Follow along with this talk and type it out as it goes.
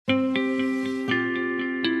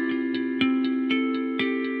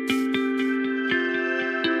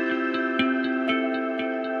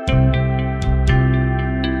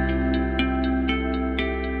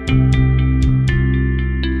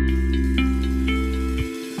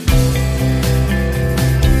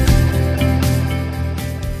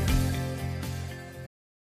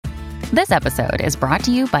This episode is brought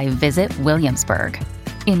to you by Visit Williamsburg.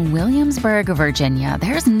 In Williamsburg, Virginia,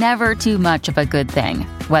 there's never too much of a good thing.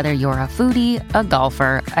 Whether you're a foodie, a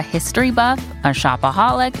golfer, a history buff, a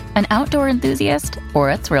shopaholic, an outdoor enthusiast, or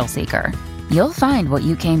a thrill seeker, you'll find what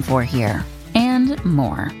you came for here and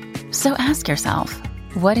more. So ask yourself,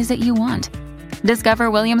 what is it you want?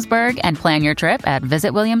 Discover Williamsburg and plan your trip at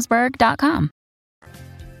visitwilliamsburg.com.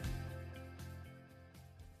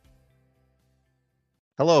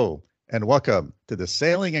 Hello, and welcome to the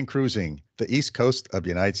Sailing and Cruising, the East Coast of the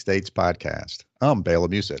United States podcast. I'm Bela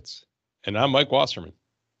Musitz. And I'm Mike Wasserman.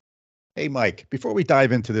 Hey, Mike, before we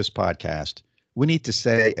dive into this podcast, we need to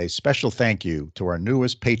say a special thank you to our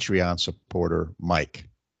newest Patreon supporter, Mike.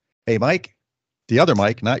 Hey, Mike, the other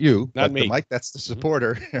Mike, not you, not but me. The Mike, that's the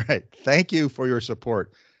supporter. All right. Thank you for your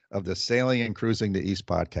support of the Sailing and Cruising the East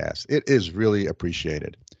podcast. It is really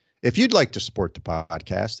appreciated. If you'd like to support the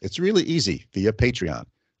podcast, it's really easy via Patreon.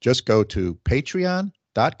 Just go to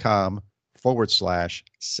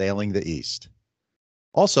patreon.com/Sailing the East.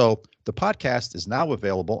 Also, the podcast is now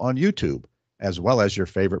available on YouTube, as well as your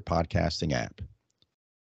favorite podcasting app.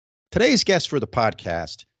 Today's guest for the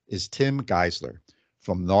podcast is Tim Geisler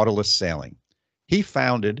from Nautilus Sailing. He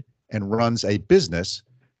founded and runs a business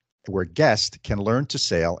where guests can learn to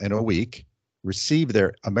sail in a week, receive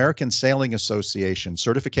their American Sailing Association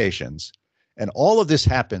certifications, and all of this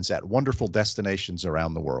happens at wonderful destinations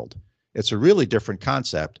around the world. It's a really different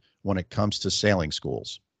concept when it comes to sailing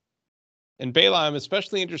schools. And Bela, I'm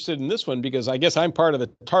especially interested in this one because I guess I'm part of the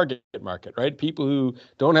target market, right? People who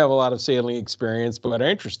don't have a lot of sailing experience but are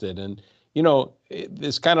interested. And, you know,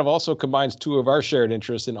 this kind of also combines two of our shared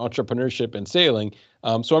interests in entrepreneurship and sailing.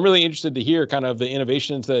 So I'm really interested to hear kind of the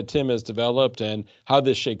innovations that Tim has developed and how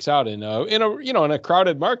this shakes out in a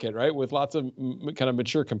crowded market, right, with lots of kind of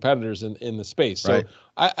mature competitors in the space. So right.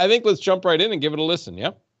 I think let's jump right in and give it a listen.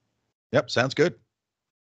 Yeah. Yep. Sounds good.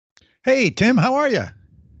 Hey, Tim, how are you?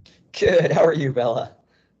 Good. How are you, Bela?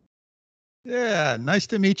 Yeah, nice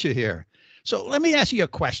to meet you here. So let me ask you a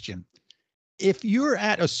question. If you're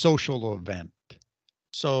at a social event,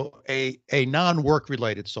 so a non-work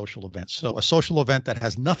related social event, so a social event that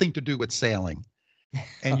has nothing to do with sailing,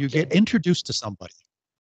 and you get introduced to somebody,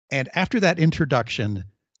 and after that introduction,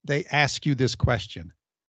 they ask you this question: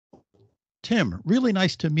 Tim, really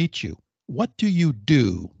nice to meet you. What do you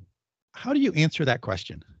do? How do you answer that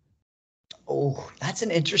question? Oh, that's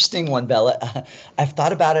an interesting one, Bela. I've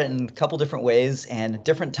thought about it in a couple different ways, and at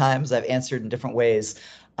different times I've answered in different ways.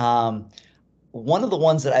 One of the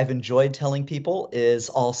ones that I've enjoyed telling people is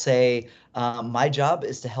I'll say, my job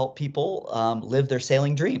is to help people live their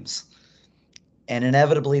sailing dreams. And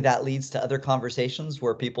inevitably that leads to other conversations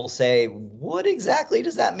where people say, what exactly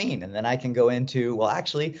does that mean? And then I can go into, well,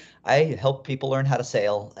 actually, I help people learn how to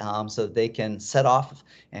sail so that they can set off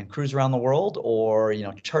and cruise around the world or,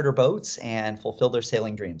 charter boats and fulfill their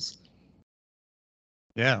sailing dreams.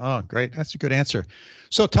 Yeah. Oh, great. That's a good answer.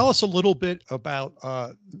 So tell us a little bit about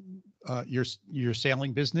your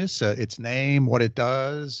sailing business, its name, what it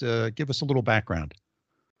does. Give us a little background.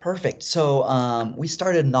 Perfect. So we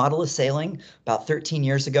started Nautilus Sailing about 13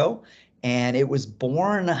 years ago, and it was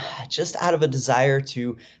born just out of a desire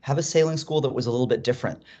to have a sailing school that was a little bit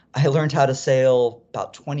different. I learned how to sail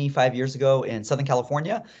about 25 years ago in Southern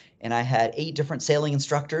California, and I had 8 different sailing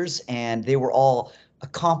instructors, and they were all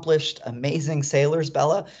accomplished, amazing sailors,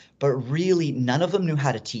 Bela, but really none of them knew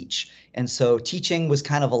how to teach. And so teaching was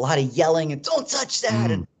kind of a lot of yelling and don't touch that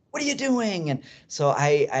and what are you doing? And so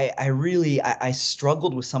I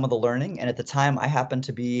struggled with some of the learning. And at the time I happened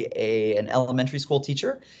to be an elementary school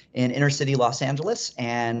teacher in inner city Los Angeles.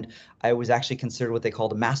 And I was actually considered what they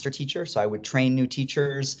called a master teacher. So I would train new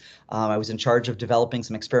teachers. I was in charge of developing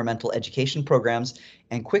some experimental education programs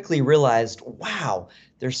and quickly realized, wow,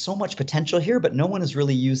 there's so much potential here, but no one is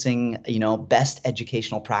really using, best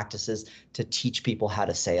educational practices to teach people how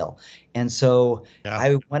to sail. And so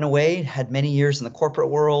I went away, had many years in the corporate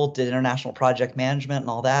world, did international project management and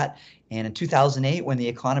all that. And in 2008, when the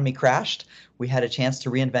economy crashed, we had a chance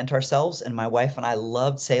to reinvent ourselves. And my wife and I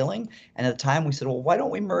loved sailing. And at the time we said, well, why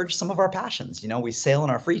don't we merge some of our passions? We sail in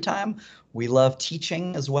our free time. We love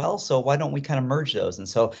teaching as well. So why don't we kind of merge those? And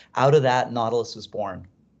so out of that, Nautilus was born.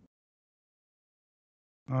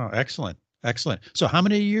 Oh, excellent. Excellent. So how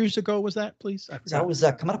many years ago was that, please? I forgot. So that was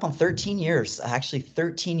coming up on 13 years, actually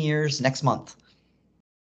 13 years next month.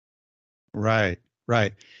 Right,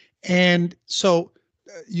 right. And so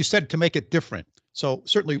you said to make it different. So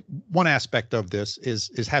certainly one aspect of this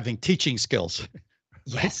is having teaching skills.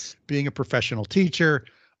 Yes. Being a professional teacher,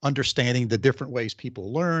 understanding the different ways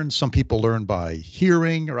people learn. Some people learn by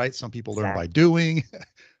hearing, right? Some people learn by doing.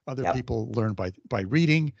 Other people learn by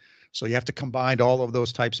reading. So you have to combine all of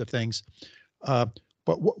those types of things. But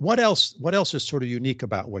what else? What else is sort of unique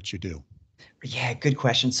about what you do? Yeah, good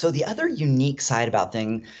question. So the other unique side about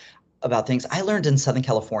things. I learned in Southern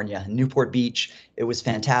California, Newport Beach. It was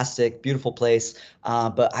fantastic, beautiful place.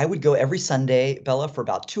 But I would go every Sunday, Bella, for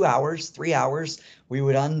about 2 hours, 3 hours. We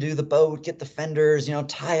would undo the boat, get the fenders,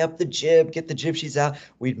 tie up the jib, get the jib sheets out.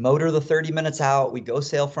 We'd motor the 30 minutes out. We'd go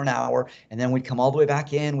sail for an hour, and then we'd come all the way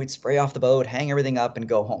back in. We'd spray off the boat, hang everything up, and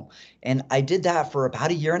go home. And I did that for about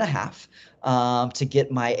a year and a half. To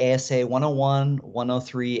get my ASA 101,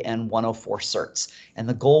 103, and 104 certs. And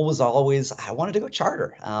the goal was always, I wanted to go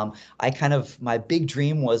charter. My big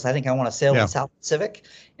dream was, I think I want to sail in the South Pacific.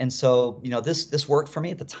 And so, this worked for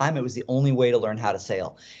me. At the time, it was the only way to learn how to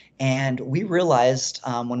sail. And we realized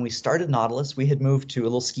when we started Nautilus, we had moved to a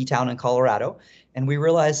little ski town in Colorado. And we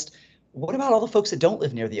realized, what about all the folks that don't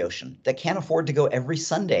live near the ocean, that can't afford to go every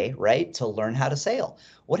Sunday, right, to learn how to sail?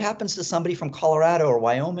 What happens to somebody from Colorado or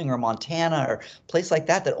Wyoming or Montana or a place like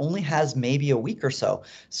that that only has maybe a week or so?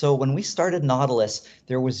 So when we started Nautilus,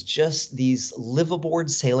 there was just these liveaboard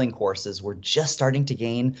sailing courses were just starting to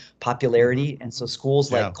gain popularity. And so schools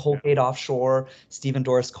like Colgate Offshore, Stephen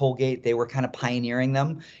Doris Colgate, they were kind of pioneering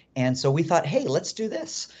them. And so we thought, hey, let's do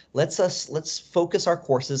this. Let's focus our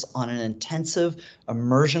courses on an intensive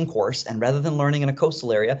immersion course. And rather than learning in a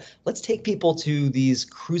coastal area, let's take people to these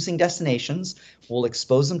cruising destinations. We'll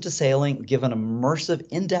expose them to sailing, give an immersive,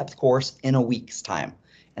 in-depth course in a week's time.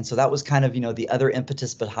 And so that was kind of, the other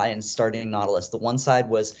impetus behind starting Nautilus. The one side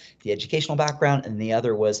was the educational background, and the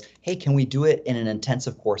other was, hey, can we do it in an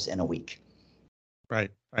intensive course in a week?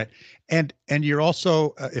 Right. And you're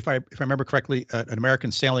also, if I remember correctly, an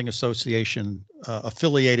American Sailing Association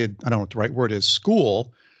affiliated, I don't know what the right word is,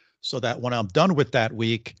 school, so that when I'm done with that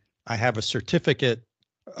week, I have a certificate,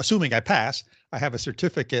 assuming I pass, I have a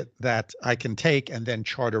certificate that I can take and then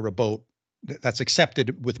charter a boat that's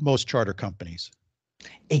accepted with most charter companies.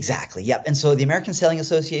 Exactly. Yep. And so the American Sailing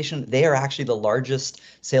Association, they are actually the largest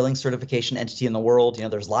sailing certification entity in the world.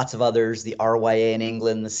 There's lots of others, the RYA in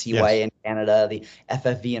England, the CYA in Canada, the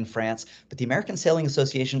FFV in France. But the American Sailing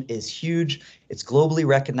Association is huge. It's globally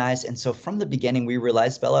recognized. And so from the beginning, we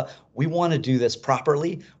realized, Bella, we want to do this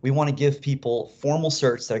properly. We want to give people formal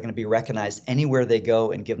certs that are going to be recognized anywhere they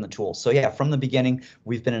go and give them the tools. So from the beginning,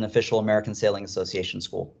 we've been an official American Sailing Association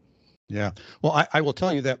school. Yeah. Well, I will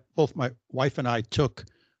tell you that both my wife and I took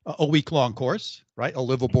a week-long course, right? A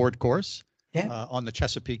liveaboard course on the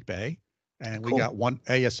Chesapeake Bay. And we got one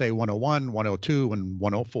ASA 101, 102, and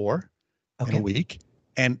 104 in a week.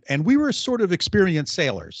 And we were sort of experienced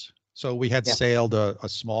sailors. So we had sailed a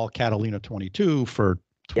small Catalina 22 for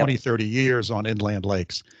 20, 30 years on inland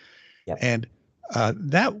lakes. And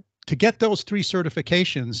that to get those 3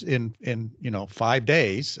 certifications in 5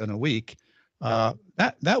 days in a week,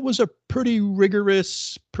 that was a pretty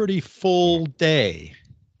rigorous, pretty full day.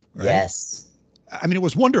 Right? Yes. I mean, it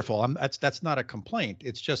was wonderful. That's not a complaint.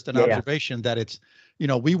 It's just an observation that it's,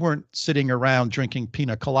 we weren't sitting around drinking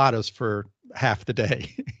pina coladas for half the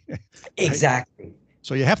day. Right? Exactly.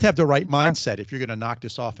 So you have to have the right mindset if you're going to knock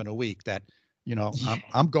this off in a week that,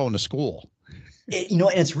 I'm going to school. And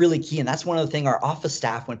it's really key. And that's one of the things our office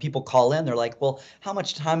staff, when people call in, they're like, well, how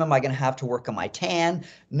much time am I going to have to work on my tan?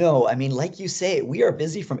 No, I mean, like you say, we are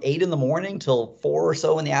busy from 8 a.m. till 4 or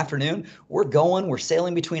so in the afternoon. We're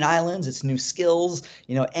sailing between islands. It's new skills,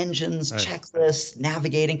 engines, checklists,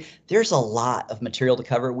 navigating. There's a lot of material to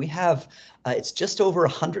cover. We have, it's just over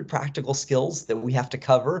 100 practical skills that we have to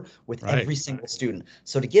cover with every single student.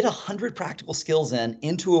 So to get 100 practical skills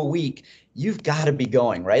into a week, you've got to be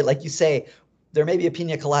going, right? Like you say, there may be a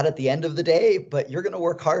pina colada at the end of the day, but you're going to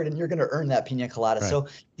work hard and you're going to earn that pina colada. Right. So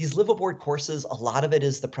these liveaboard courses, a lot of it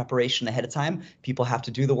is the preparation ahead of time. People have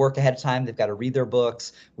to do the work ahead of time. They've got to read their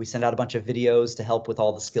books. We send out a bunch of videos to help with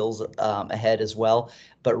all the skills ahead as well.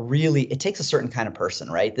 But really, it takes a certain kind of person,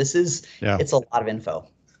 right? It's a lot of info.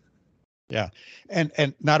 Yeah.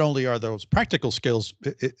 And not only are those practical skills,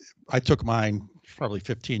 I took mine probably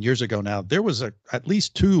 15 years ago now. There was at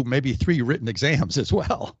least 2, maybe 3 written exams as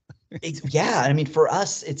well. Yeah, I mean, for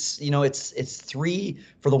us, it's 3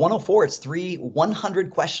 for the 104. It's 3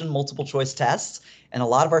 100 question multiple choice tests, and a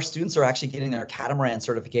lot of our students are actually getting their catamaran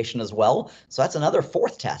certification as well. So that's another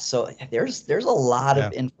 4th test. So there's a lot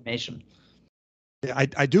of information. Yeah,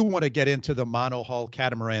 I do want to get into the monohull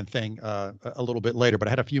catamaran thing a little bit later, but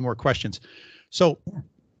I had a few more questions. So,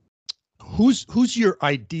 who's your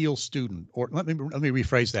ideal student? Or let me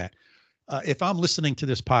rephrase that. If I'm listening to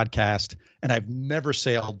this podcast and I've never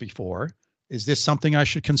sailed before, is this something I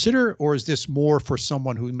should consider, or is this more for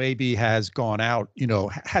someone who maybe has gone out,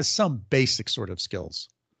 has some basic sort of skills?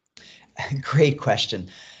 Great question.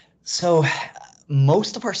 So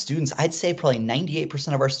most of our students, I'd say probably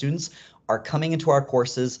 98% of our students are coming into our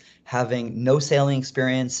courses having no sailing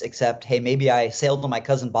experience except, hey, maybe I sailed on my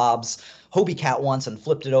cousin Bob's Hobie Cat once and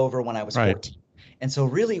flipped it over when I was Right. 14. And so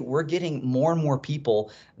really we're getting more and more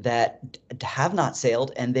people that have not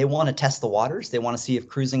sailed and they want to test the waters. They want to see if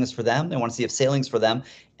cruising is for them. They want to see if sailing's for them.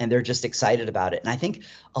 And they're just excited about it. And I think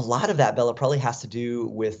a lot of that, Bella, probably has to do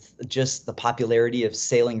with just the popularity of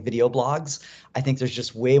sailing video blogs. I think there's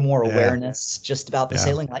just way more Yeah. awareness just about the Yeah.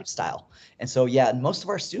 sailing lifestyle. And so, yeah, most of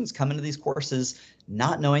our students come into these courses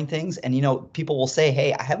not knowing things. And, people will say,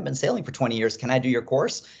 hey, I haven't been sailing for 20 years. Can I do your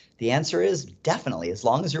course? The answer is definitely. As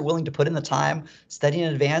long as you're willing to put in the time, study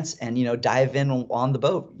in advance, and, dive in on the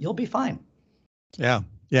boat, you'll be fine. Yeah.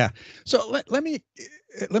 Yeah. So let me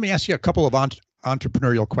ask you a couple of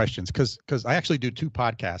entrepreneurial questions because I actually do two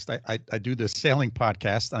podcasts. I do the sailing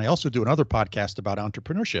podcast and I also do another podcast about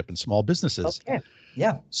entrepreneurship and small businesses. Okay.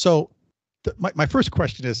 Yeah. So my first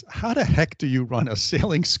question is, how the heck do you run a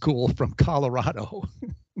sailing school from Colorado?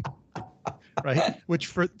 Right. Which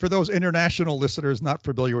for those international listeners not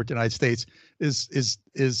familiar with the United States is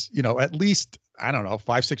at least, I don't know,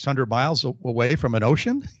 500-600 miles away from an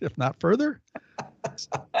ocean, if not further.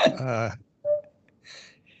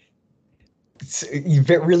 It's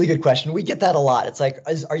a really good question. We get that a lot. It's like,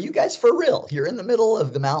 are you guys for real? You're in the middle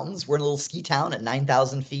of the mountains. We're in a little ski town at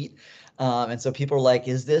 9,000 feet. And so people are like,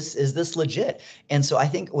 is this legit? And so I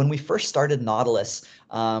think when we first started Nautilus,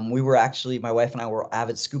 we were actually, my wife and I were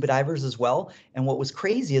avid scuba divers as well. And what was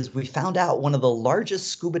crazy is we found out one of the largest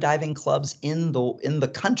scuba diving clubs in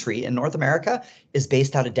the country in North America is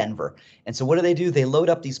based out of Denver. And so what do? They load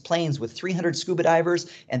up these planes with 300 scuba divers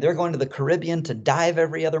and they're going to the Caribbean to dive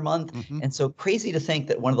every other month. Mm-hmm. And so crazy to think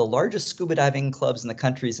that one of the largest scuba diving clubs in the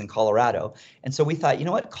country is in Colorado. And so we thought, you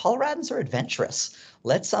know what? Coloradans are adventurous.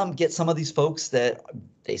 Let's get some of these folks that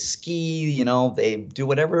they ski, they do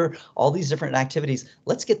whatever, all these different activities.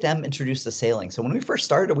 Let's get them introduced to sailing. So when we first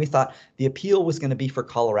started, we thought the appeal was going to be for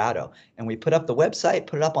Colorado. And we put up the website,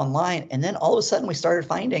 put it up online. And then all of a sudden we started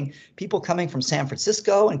finding people coming from San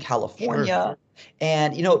Francisco and California. Sure.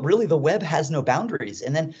 And, really the web has no boundaries.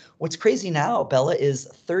 And then what's crazy now, Bella, is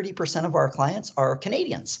 30% of our clients are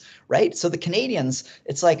Canadians, right? So the Canadians,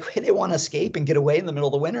 it's like they want to escape and get away in the middle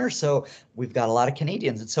of the winter. So we've got a lot of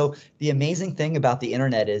Canadians. And so the amazing thing about the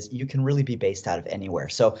internet is you can really be based out of anywhere.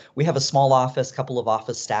 So we have a small office, couple of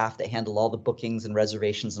office staff that handle all the bookings and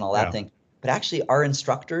reservations and all that thing. But actually our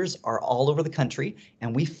instructors are all over the country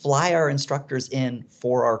and we fly our instructors in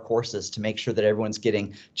for our courses to make sure that everyone's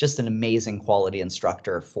getting just an amazing quality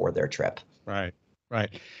instructor for their trip. Right. Right.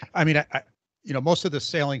 I mean, I most of the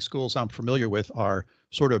sailing schools I'm familiar with are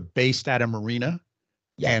sort of based at a marina.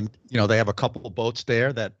 Yeah. And, they have a couple of boats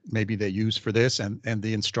there that maybe they use for this and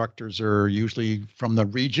the instructors are usually from the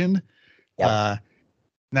region. Yep.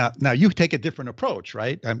 Now you take a different approach,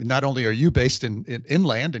 right? I mean, not only are you based in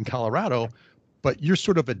inland in Colorado, but you're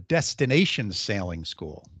sort of a destination sailing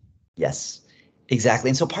school. Yes, exactly.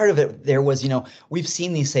 And so part of it there was, we've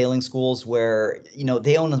seen these sailing schools where,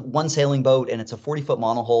 they own one sailing boat and it's a 40-foot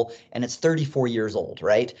monohull and it's 34 years old,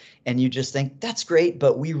 right? And you just think that's great,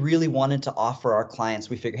 but we really wanted to offer our clients,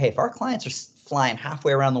 we figured, hey, if our clients are flying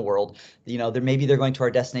halfway around the world, maybe they're going to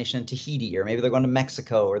our destination in Tahiti, or maybe they're going to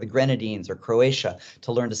Mexico or the Grenadines or Croatia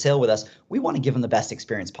to learn to sail with us. We want to give them the best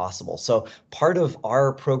experience possible. So part of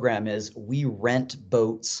our program is we rent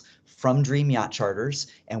boats from Dream Yacht Charters,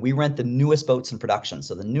 and we rent the newest boats in production.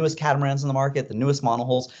 So the newest catamarans in the market, the newest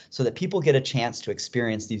monohulls, so that people get a chance to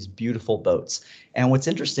experience these beautiful boats. And what's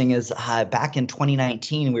interesting is back in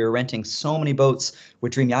 2019, we were renting so many boats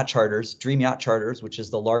with Dream Yacht Charters. Dream Yacht Charters, which is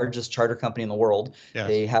the largest charter company in the world. Yes.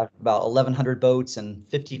 They have about 1,100 boats in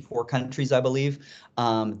 54 countries, I believe.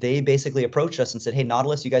 They basically approached us and said, hey,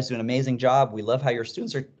 Nautilus, you guys do an amazing job. We love how your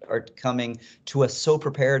students are coming to us so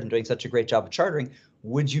prepared and doing such a great job of chartering.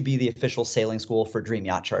 Would you be the official sailing school for Dream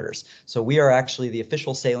Yacht Charters? So we are actually the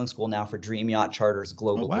official sailing school now for Dream Yacht Charters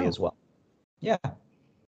globally as well. Yeah.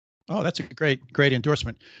 Oh, that's a great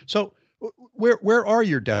endorsement. So where are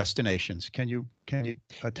your destinations? Can you take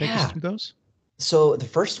us through those? So the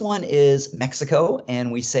first one is Mexico,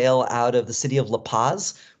 and we sail out of the city of La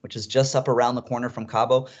Paz, which is just up around the corner from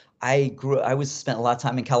Cabo. I spent a lot of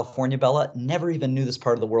time in California, Bella. Never even knew this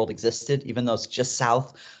part of the world existed, even though it's just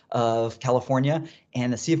south of California.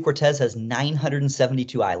 And the Sea of Cortez has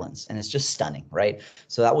 972 islands, and it's just stunning, right?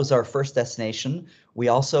 So that was our first destination. We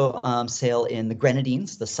also sail in the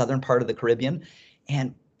Grenadines, the southern part of the Caribbean.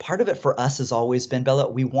 And part of it for us has always been, Bella,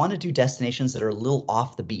 we want to do destinations that are a little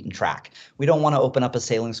off the beaten track. We don't want to open up a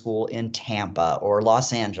sailing school in Tampa or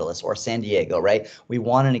Los Angeles or San Diego, right? We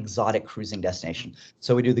want an exotic cruising destination.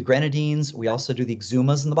 So we do the Grenadines. We also do the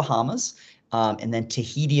Exumas in the Bahamas. And then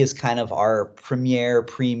Tahiti is kind of our premier,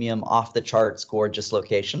 premium, off the charts, gorgeous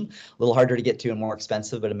location. A little harder to get to and more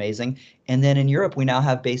expensive, but amazing. And then in Europe, we now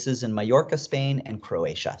have bases in Mallorca, Spain, and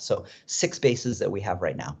Croatia. So 6 bases that we have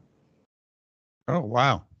right now. Oh,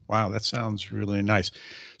 wow. Wow. That sounds really nice.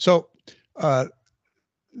 So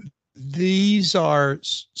these are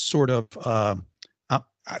sort of,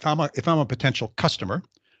 if I'm a potential customer,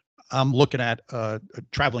 I'm looking at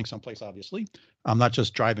traveling someplace, obviously. I'm not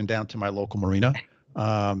just driving down to my local marina.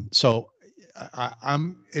 So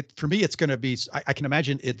for me, it's going to be, I can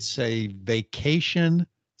imagine it's a vacation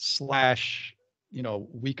 /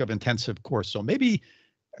 week of intensive course. So maybe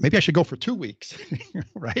I should go for 2 weeks,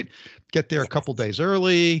 right? Get there a couple days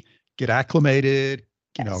early, get acclimated,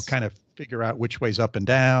 kind of figure out which way's up and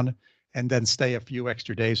down, and then stay a few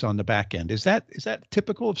extra days on the back end. Is that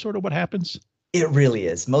typical of sort of what happens? It really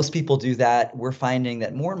is. Most people do that. We're finding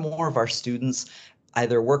that more and more of our students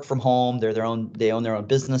either work from home, they own their own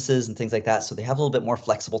businesses and things like that. So they have a little bit more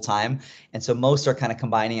flexible time. And so most are kind of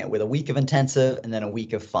combining it with a week of intensive and then a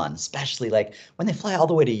week of fun, especially like when they fly all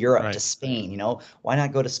the way to Europe, to Spain, why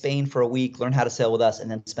not go to Spain for a week, learn how to sail with us, and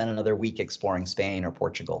then spend another week exploring Spain or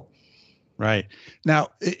Portugal. Right. Now,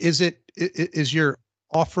 is your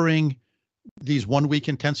offering these 1 week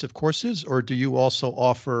intensive courses, or do you also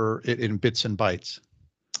offer it in bits and bytes?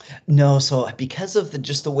 No, so because of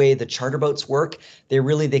just the way the charter boats work, they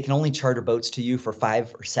can only charter boats to you for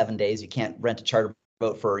 5 or 7 days. You can't rent a charter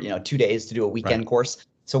boat for 2 days to do a weekend course.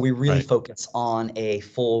 So we really focus on a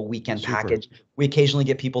full weekend package. We occasionally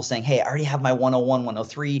get people saying, hey, I already have my 101,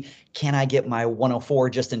 103. Can I get my 104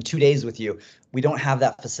 just in 2 days with you? We don't have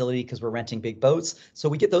that facility because we're renting big boats. So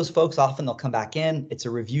we get those folks often, they'll come back in. It's a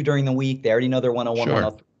review during the week. They already know their 101,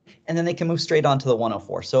 103, and then they can move straight on to the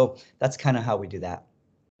 104. So that's kind of how we do that.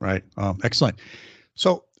 Right. Excellent.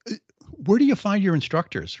 So where do you find your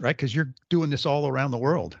instructors, right? Because you're doing this all around the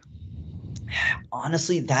world.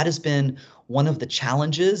 Honestly, that has been one of the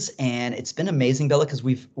challenges, and it's been amazing, Bella, because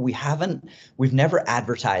we've never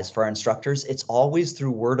advertised for our instructors. It's always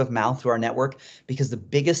through word of mouth through our network, because the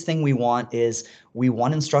biggest thing we want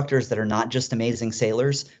instructors that are not just amazing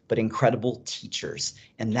sailors, but incredible teachers.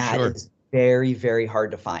 And that is very, very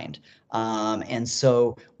hard to find. And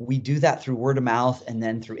so we do that through word of mouth and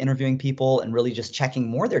then through interviewing people and really just checking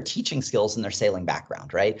more their teaching skills and their sailing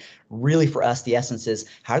background, right? Really for us, the essence is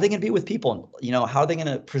how are they going to be with people? How are they going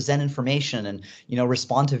to present information and,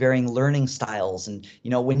 respond to varying learning styles? And,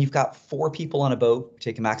 when you've got 4 people on a boat,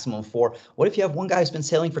 take a maximum of 4. What if you have one guy who's been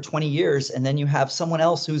sailing for 20 years and then you have someone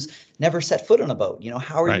else who's never set foot on a boat?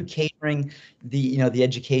 How are you catering the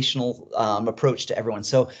educational approach to everyone?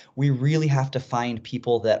 So we really have to find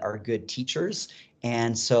people that are good teachers.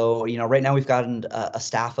 And so, right now we've got a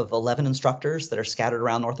staff of 11 instructors that are scattered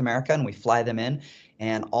around North America, and we fly them in.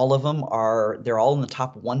 And all of them they're all in the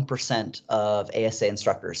top 1% of ASA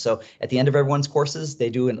instructors. So at the end of everyone's courses,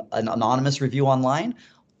 they do an anonymous review online.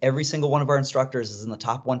 Every single one of our instructors is in the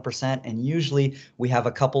top 1%. And usually we have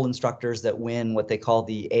a couple instructors that win what they call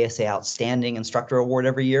the ASA Outstanding Instructor Award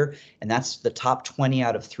every year. And that's the top 20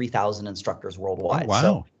 out of 3,000 instructors worldwide. Oh, wow.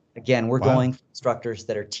 So again, we're going for instructors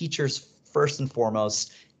that are teachers first and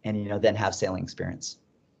foremost, and then have sailing experience.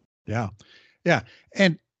 Yeah. Yeah.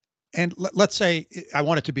 And let's say I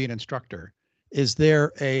wanted to be an instructor. Is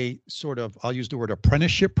there a sort of, I'll use the word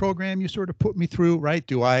apprenticeship program you sort of put me through, right?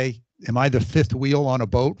 Am I the fifth wheel on a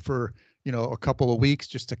boat for, a couple of weeks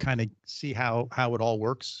just to kind of see how it all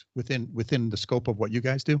works within the scope of what you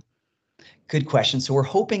guys do? Good question. So we're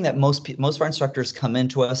hoping that most of our instructors come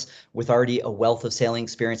into us with already a wealth of sailing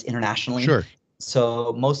experience internationally. Sure.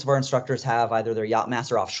 So most of our instructors have either their yacht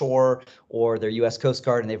master offshore or their U.S. Coast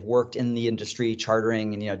Guard, and they've worked in the industry,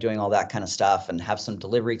 chartering and doing all that kind of stuff, and have some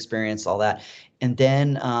delivery experience, all that. And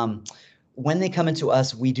then when they come into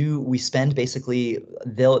us, we spend basically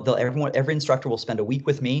every instructor will spend a week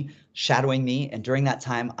with me, shadowing me, and during that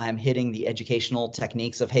time I'm hitting the educational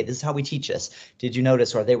techniques of, hey, this is how we teach this. Did you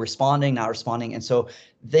notice? Or are they responding, not responding? And so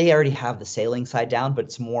they already have the sailing side down, but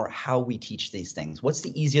it's more how we teach these things. What's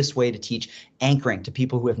the easiest way to teach anchoring to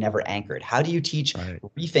people who have never anchored? How do you teach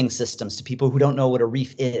reefing systems to people who don't know what a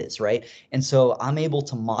reef is, right? And so I'm able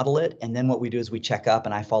to model it, and then what we do is we check up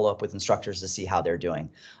and I follow up with instructors to see how they're doing.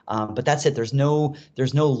 But that's it. There's no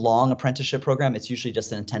long apprenticeship program. It's usually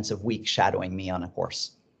just an intensive week shadowing me on a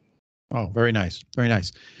course. Oh, very nice. Very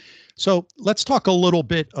nice. So let's talk a little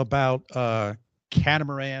bit about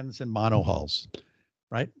catamarans and monohulls.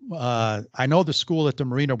 right? I know the school at the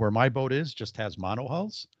marina where my boat is just has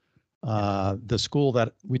monohulls. The school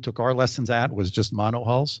that we took our lessons at was just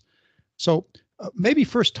monohulls. So maybe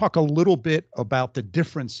first talk a little bit about the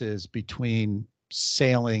differences between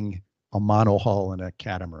sailing a monohull and a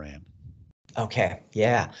catamaran. Okay,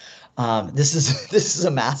 yeah. This is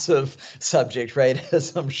a massive subject, right?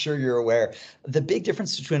 As I'm sure you're aware. The big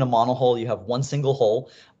difference between a monohull, you have one single hull.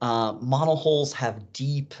 Monohulls have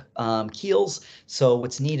deep keels. So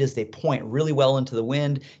what's neat is they point really well into the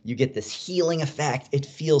wind. You get this heeling effect. It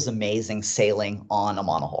feels amazing sailing on a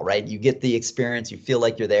monohull, right? You get the experience. You feel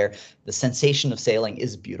like you're there. The sensation of sailing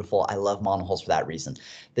is beautiful. I love monohulls for that reason.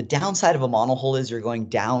 The downside of a monohull is you're going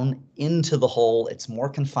down into the hull. It's more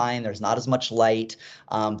confined. There's not as much light.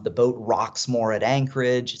 The boat rocks more at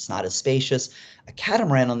anchorage. It's not as spacious. A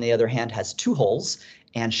catamaran, on the other hand, has two hulls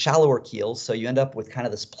and shallower keels. So you end up with kind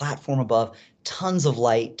of this platform above, tons of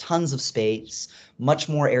light, tons of space, much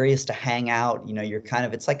more areas to hang out. You know, you're kind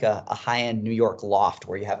of, it's like a high-end New York loft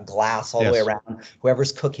where you have glass all the way around.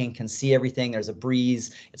 Whoever's cooking can see everything. There's a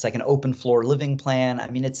breeze. It's like an open floor living plan. I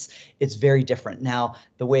mean, it's very different. Now,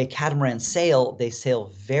 the way catamarans sail, they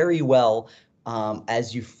sail very well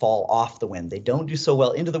as you fall off the wind. They don't do so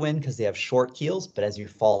well into the wind because they have short keels, but as you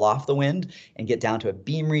fall off the wind and get down to a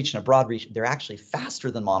beam reach and a broad reach, they're actually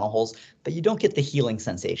faster than monohulls, but you don't get the heeling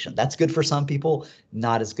sensation. That's good for some people,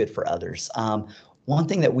 not as good for others. One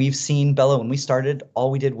thing that we've seen, Bella, when we started,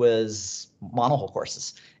 all we did was monohull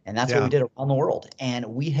courses. And that's what we did around the world. And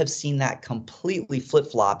we have seen that completely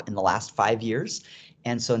flip-flop in the last 5 years.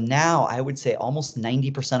 And so now I would say almost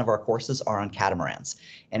 90% of our courses are on catamarans.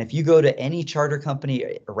 And if you go to any charter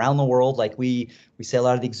company around the world, like we sail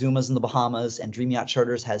out of the Exumas in the Bahamas, and Dream Yacht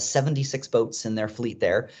Charters has 76 boats in their fleet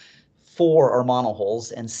there. 4 are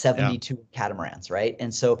monohulls and 72 catamarans, right?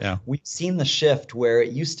 And so we've seen the shift where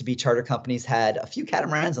it used to be charter companies had a few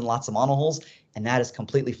catamarans and lots of monohulls, and that is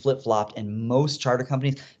completely flip-flopped in most charter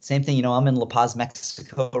companies. Same thing, you know, I'm in La Paz,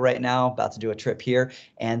 Mexico right now, about to do a trip here,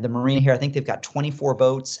 and the marina here, I think they've got 24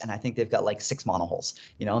 boats, and I think they've got like 6 monohulls,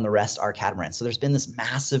 you know, and the rest are catamarans. So there's been this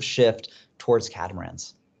massive shift towards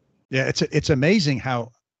catamarans. Yeah, it's amazing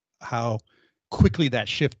how quickly that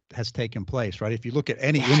shift has taken place, right? If you look at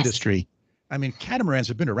any industry, I mean, catamarans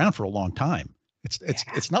have been around for a long time.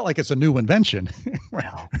 It's not like it's a new invention,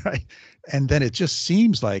 right? And then it just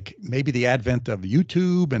seems like maybe the advent of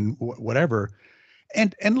YouTube and whatever.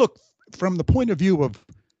 And look, from the point of view of,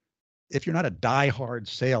 if you're not a diehard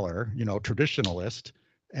sailor, you know, traditionalist,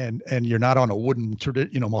 and you're not on a wooden,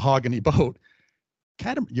 mahogany boat,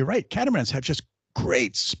 you're right. Catamarans have just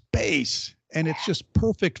great space, and it's just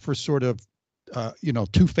perfect for sort of,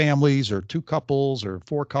 2 families or 2 couples or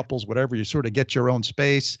 4 couples, whatever. You sort of get your own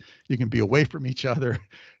space. You can be away from each other,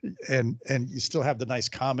 and you still have the nice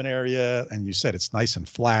common area. And you said it's nice and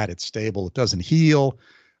flat. It's stable. It doesn't heel.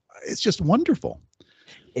 It's just wonderful.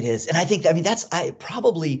 It is. And I think, that's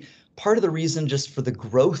probably part of the reason just for the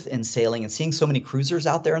growth in sailing and seeing so many cruisers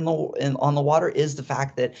out there on the water is the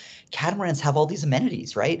fact that catamarans have all these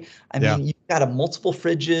amenities, right? I mean, you've got multiple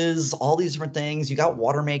fridges, all these different things. You got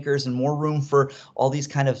water makers and more room for all these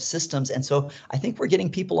kind of systems. And so I think we're getting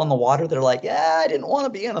people on the water that are like, I didn't want to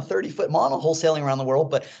be in a 30-foot monohull sailing around the world,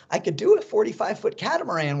 but I could do a 45-foot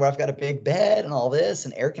catamaran where I've got a big bed and all this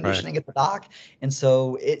and air conditioning at the dock. And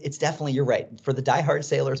so it's definitely, you're right. For the diehard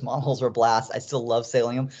sailors, monohulls are a blast. I still love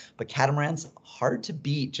sailing them, but catamarans, hard to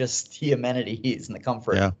beat just the amenities and the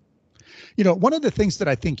comfort. Yeah. You know, one of the things that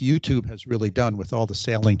I think YouTube has really done with all the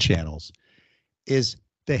sailing channels is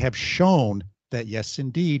they have shown that, yes,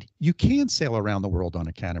 indeed, you can sail around the world on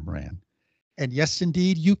a catamaran. And yes,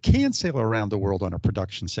 indeed, you can sail around the world on a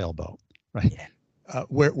production sailboat, right? Yeah.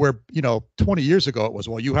 Where 20 years ago it was,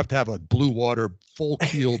 well, you have to have a blue water full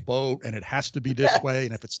keel boat and it has to be this way.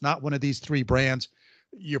 And if it's not one of these 3 brands,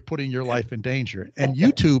 you're putting your life in danger. And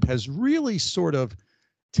YouTube has really sort of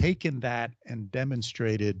taken that and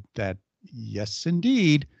demonstrated that, yes,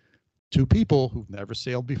 indeed, 2 people who've never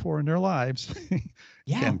sailed before in their lives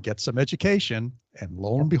can get some education, and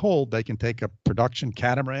lo and behold, they can take a production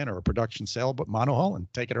catamaran or a production sailboat monohull and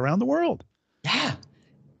take it around the world. Yeah.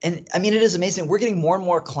 And I mean, it is amazing. We're getting more and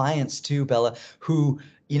more clients too, Bella, who,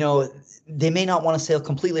 they may not want to sail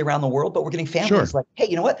completely around the world, but we're getting families like, hey,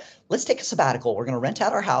 you know what? Let's take a sabbatical. We're going to rent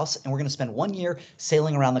out our house and we're going to spend 1 year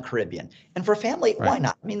sailing around the Caribbean. And for a family, why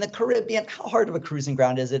not? I mean, the Caribbean, how hard of a cruising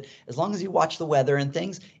ground is it? As long as you watch the weather and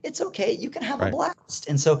things, it's okay. You can have a blast.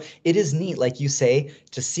 And so it is neat, like you say,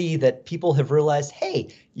 to see that people have realized,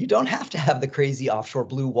 hey, you don't have to have the crazy offshore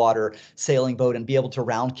blue water sailing boat and be able to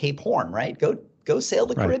round Cape Horn, right? Go sail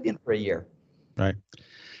the Caribbean for a year. Right.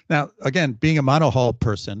 Now, again, being a monohull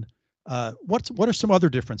person, What are some other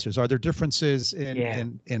differences? Are there differences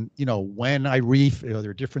in when I reef? Are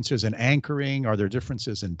there differences in anchoring? Are there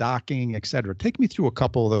differences in docking, et cetera? Take me through a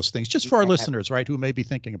couple of those things, just for our listeners, right, who may be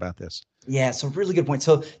thinking about this. Yeah, so really good point.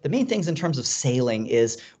 So the main things in terms of sailing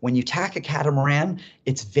is when you tack a catamaran,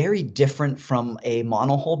 it's very different from a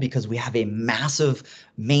monohull because we have a massive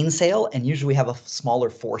mainsail and usually we have a smaller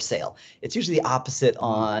foresail. It's usually the opposite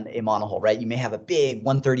on a monohull, right? You may have a big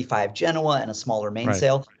 135 Genoa and a smaller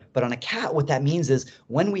mainsail. Right. But on a cat, what that means is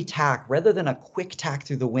when we tack, rather than a quick tack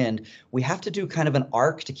through the wind, we have to do kind of an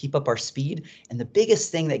arc to keep up our speed. And the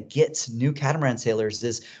biggest thing that gets new catamaran sailors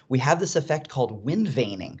is we have this effect called wind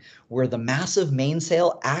veining, where the massive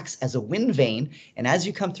mainsail acts as a wind vane. And as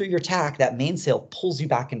you come through your tack, that mainsail pulls you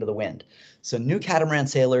back into the wind. So new catamaran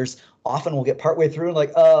sailors often will get partway through and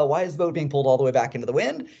like, why is the boat being pulled all the way back into the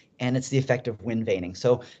wind? And it's the effect of wind veining.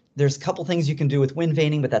 So there's a couple things you can do with wind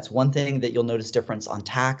veining, but that's one thing that you'll notice difference on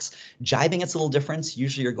tacks. Jibing, it's a little different.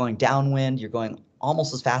 Usually you're going downwind, you're going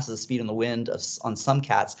almost as fast as the speed on the wind on some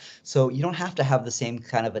cats. So you don't have to have the same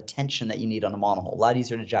kind of attention that you need on a monohull. A lot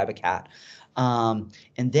easier to jibe a cat. And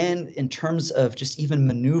then in terms of just even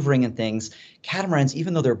maneuvering and things, catamarans,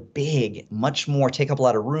 even though they're big, much more take up a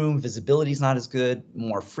lot of room, visibility is not as good,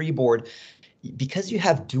 more freeboard, because you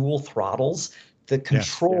have dual throttles, the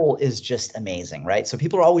control is just amazing, right? So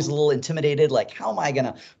people are always a little intimidated, like, how am I going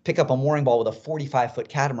to pick up a mooring ball with a 45-foot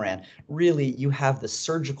catamaran? Really, you have the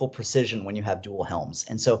surgical precision when you have dual helms.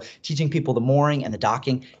 And so teaching people the mooring and the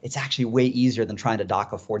docking, it's actually way easier than trying to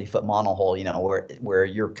dock a 40-foot monohull, where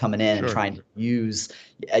you're coming in and trying to use,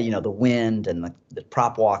 the wind and the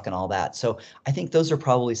prop walk and all that. So I think those are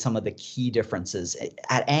probably some of the key differences.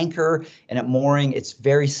 At anchor and at mooring, it's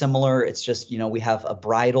very similar. It's just, we have a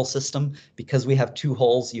bridle system. Because we have two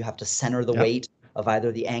hulls, you have to center the weight of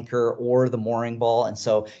either the anchor or the mooring ball. And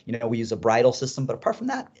so, we use a bridle system, but apart from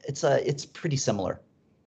that, it's pretty similar.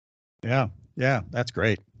 Yeah. That's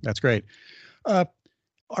great.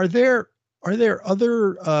 Are there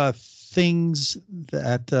other things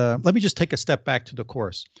that, let me just take a step back to the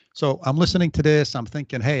course. So I'm listening to this, I'm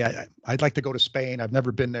thinking, hey, I'd like to go to Spain. I've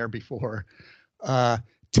never been there before.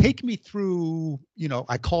 Take me through,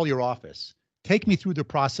 I call your office. Take me through the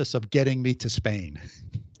process of getting me to Spain.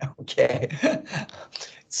 Okay.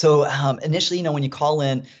 So initially, when you call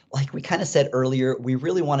in, like we kind of said earlier, we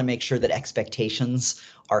really want to make sure that expectations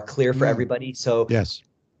are clear for everybody. So yes.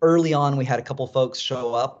 Early on, we had a couple folks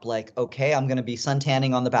show up like, okay, I'm going to be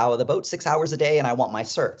suntanning on the bow of the boat 6 hours a day and I want my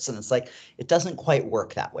certs. And it's like, it doesn't quite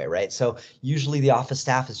work that way, right? So usually the office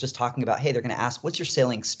staff is just talking about, hey, they're going to ask, what's your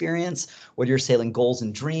sailing experience? What are your sailing goals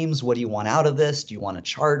and dreams? What do you want out of this? Do you want a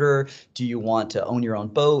charter? Do you want to own your own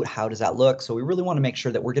boat? How does that look? So we really want to make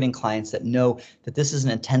sure that we're getting clients that know that this is an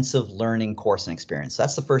intensive learning course and experience. So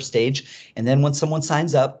that's the first stage. And then when someone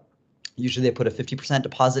signs up, usually they put a 50%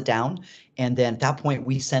 deposit down. And then at that point,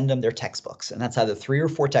 we send them their textbooks. And that's either 3 or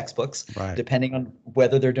 4 textbooks, depending on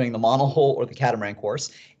whether they're doing the monohull or the catamaran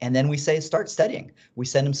course. And then we say, start studying. We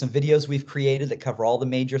send them some videos we've created that cover all the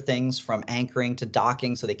major things from anchoring to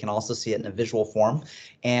docking so they can also see it in a visual form.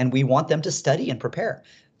 And we want them to study and prepare.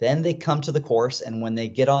 Then they come to the course. And when they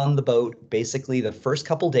get on the boat, basically the first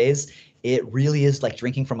couple days, it really is like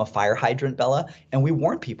drinking from a fire hydrant, Bella. And we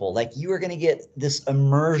warn people, like, you are going to get this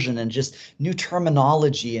immersion and just new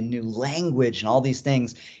terminology and new language and all these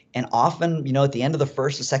things. And often, at the end of the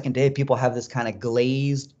first or second day, people have this kind of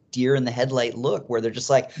glazed deer in the headlight look where they're just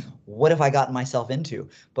like, what have I gotten myself into?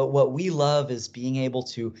 But what we love is being able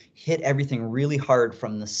to hit everything really hard,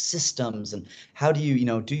 from the systems and how do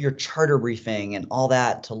you, do your charter briefing and all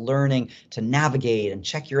that, to learning to navigate and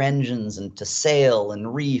check your engines and to sail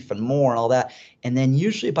and reef and more and all that. And then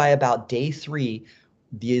usually by about day 3,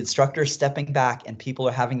 the instructor is stepping back and people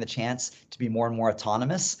are having the chance to be more and more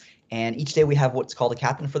autonomous. And each day we have what's called a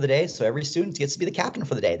captain for the day. So every student gets to be the captain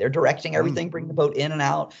for the day. They're directing everything, bring the boat in and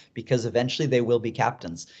out, because eventually they will be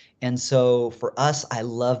captains. And so for us, I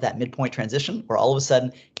love that midpoint transition where all of a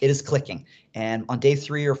sudden it is clicking. And on day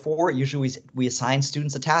 3 or 4, usually we assign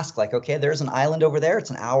students a task like, okay, there's an island over there. It's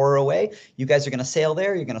an hour away. You guys are going to sail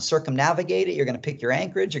there. You're going to circumnavigate it. You're going to pick your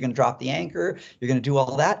anchorage. You're going to drop the anchor. You're going to do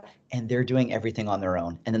all that. And they're doing everything on their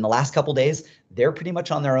own. And then the last couple days, they're pretty much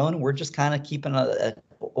on their own. We're just kind of keeping a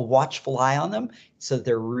watchful eye on them so that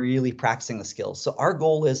they're really practicing the skills. So our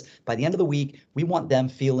goal is by the end of the week, we want them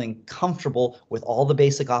feeling comfortable with all the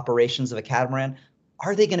basic operations of a catamaran.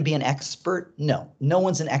 Are they going to be an expert? No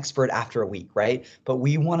one's an expert after a week, right? But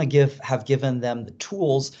we want to have given them the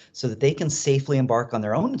tools so that they can safely embark on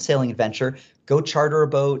their own sailing adventure, go charter a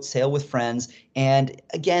boat, sail with friends. And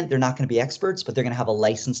again, they're not going to be experts, but they're going to have a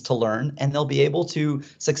license to learn and they'll be able to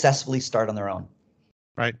successfully start on their own.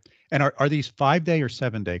 Right. And are these 5-day or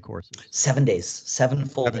 7-day courses? 7 days, 7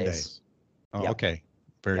 full 7 days. days. Oh, Yep. okay.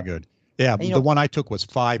 Very Yep. good. Yeah, And, the one I took was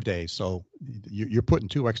 5 days. So you're putting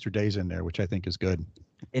 2 extra days in there, which I think is good.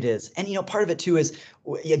 It is. And, part of it too is,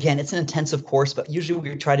 again, it's an intensive course, but usually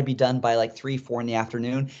we try to be done by like 3, 4 in the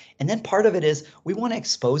afternoon. And then part of it is we want to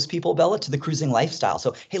expose people, Bella, to the cruising lifestyle.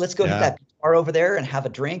 So, hey, let's go hit that bar over there and have a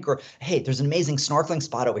drink. Or, hey, there's an amazing snorkeling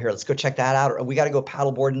spot over here. Let's go check that out. Or we got to go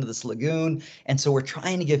paddleboard into this lagoon. And so we're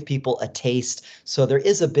trying to give people a taste. So there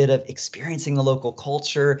is a bit of experiencing the local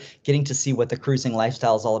culture, getting to see what the cruising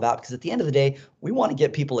lifestyle is all about. Because at the end of the day, we want to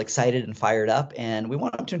get people excited and fired up, and we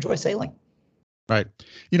want them to enjoy sailing. Right.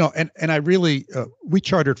 And I really, we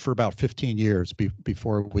chartered for about 15 years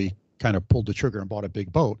before we kind of pulled the trigger and bought a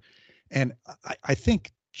big boat. And I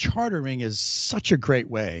think chartering is such a great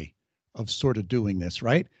way of sort of doing this,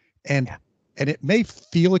 right? And it may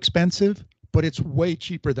feel expensive, but it's way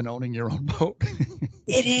cheaper than owning your own boat.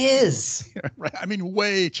 It is. Right. I mean,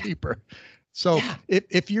 way cheaper. So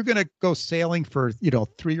if you're going to go sailing for,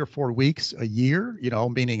 3 or 4 weeks a year,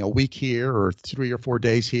 meaning a week here or 3 or 4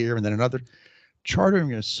 days here and then another, chartering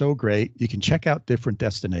is so great. You can check out different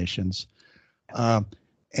destinations.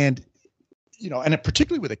 And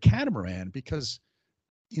particularly with a catamaran, because,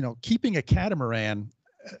 keeping a catamaran,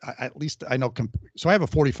 at least I know, so I have a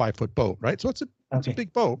 45-foot boat, right? So it's a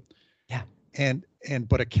big boat. Yeah.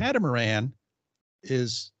 But a catamaran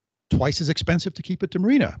is twice as expensive to keep at the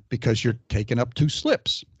marina because you're taking up 2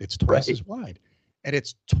 slips. It's twice as wide. And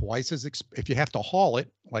it's twice as, if you have to haul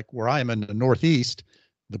it, like where I'm in the Northeast,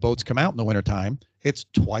 the boats come out in the wintertime, it's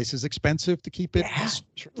twice as expensive to keep it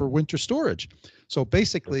for winter storage. So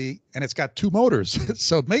basically, and it's got 2 motors.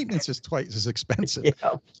 So maintenance is twice as expensive,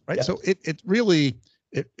 right? Yeah. So it's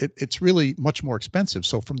really much more expensive.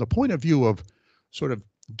 So from the point of view of sort of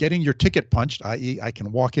getting your ticket punched, i.e. I can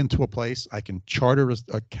walk into a place, I can charter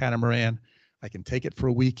a catamaran, I can take it for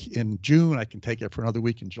a week in June, I can take it for another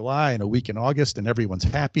week in July and a week in August, and everyone's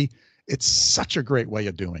happy. It's such a great way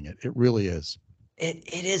of doing it. It really is. It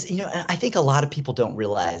is, and I think a lot of people don't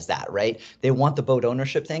realize that, right? They want the boat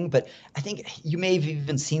ownership thing, but I think you may have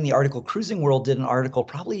even seen the article. Cruising World did an article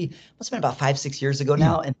probably must have been about 5-6 years ago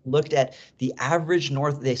now, and looked at the average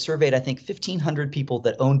they surveyed, I think, 1,500 people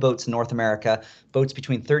that own boats in North America, boats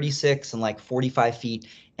between 36 and like 45 feet.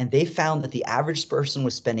 And they found that the average person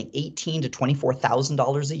was spending $18,000 to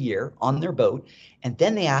 $24,000 a year on their boat. And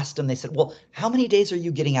then they asked them, they said, well, how many days are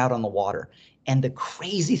you getting out on the water? And the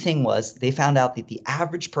crazy thing was they found out that the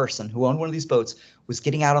average person who owned one of these boats was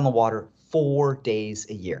getting out on the water 4 days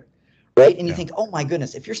a year, right? And you think, oh my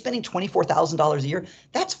goodness, if you're spending $24,000 a year,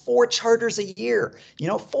 that's 4 charters a year,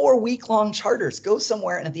 4 week-long charters. Go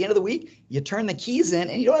somewhere, and at the end of the week, you turn the keys in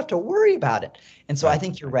and you don't have to worry about it. And so I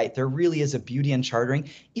think you're right. There really is a beauty in chartering.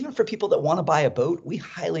 Even for people that want to buy a boat, we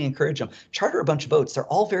highly encourage them. Charter a bunch of boats. They're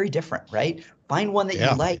all very different, right? Find one that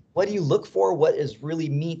you like. What do you look for? What is really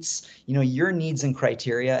meets, your needs and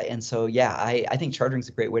criteria. And so, I think chartering is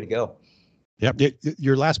a great way to go. Yep.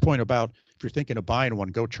 Your last point about if you're thinking of buying one,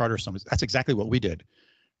 go charter some. That's exactly what we did,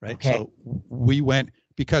 right? Okay. So we went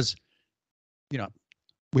because,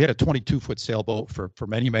 we had a 22-foot sailboat for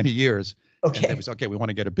many, many years. Okay. And it was, we want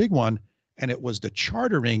to get a big one. And it was the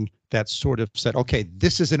chartering that sort of said, okay,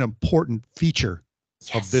 this is an important feature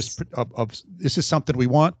of this, this is something we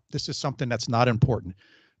want. This is something that's not important,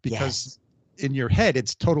 because in your head,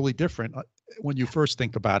 it's totally different when you first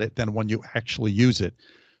think about it than when you actually use it.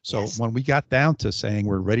 So when we got down to saying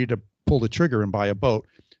we're ready to pull the trigger and buy a boat,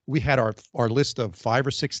 we had our list of 5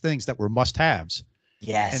 or 6 things that were must-haves.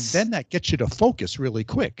 Yes. And then that gets you to focus really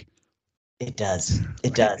quick. It does.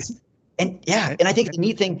 It does. And I think the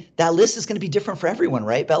neat thing, that list is going to be different for everyone,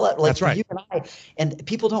 right, Bella? Like That's right. You and I, and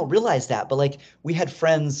people don't realize that, but like we had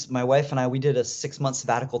friends, my wife and I, we did a 6-month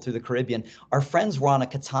sabbatical through the Caribbean. Our friends were on a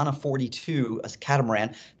Katana 42, a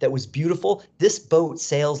catamaran that was beautiful. This boat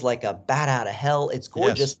sails like a bat out of hell. It's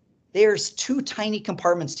gorgeous. Yes. There's 2 tiny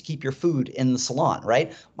compartments to keep your food in the salon,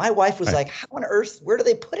 right? My wife was like, how on earth, where do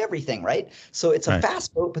they put everything, right? So it's a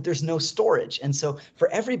fast boat, but there's no storage. And so for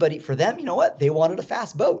everybody, for them, you know what? They wanted a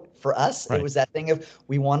fast boat. For us, it was that thing of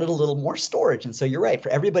we wanted a little more storage. And so you're right. For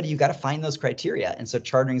everybody, you got to find those criteria. And so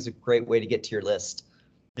chartering is a great way to get to your list.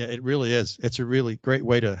 Yeah, it really is. It's a really great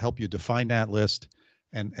way to help you define that list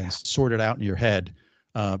and sort it out in your head,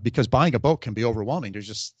 because buying a boat can be overwhelming. There's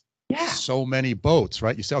just so many boats,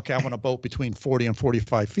 right? You say, okay, I want a boat between 40 and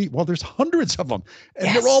 45 feet. Well, there's hundreds of them,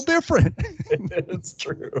 and they're all different. It's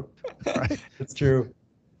true. Right? It's true.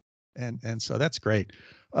 And so that's great.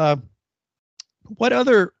 What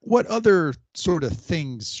other sort of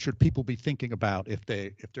things should people be thinking about if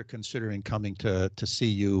they're considering coming to see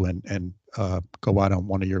you and go out on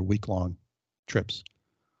one of your week-long trips?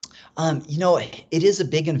 It is a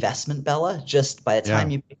big investment, Bella. Just by the Yeah. time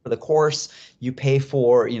you pay for the course, you pay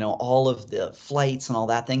for, all of the flights and all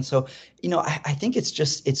that thing. So, I think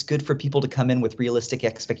it's good for people to come in with realistic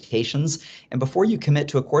expectations. And before you commit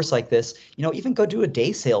to a course like this, even go do a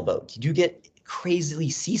day sailboat. You do get crazily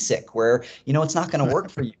seasick where, it's not going to work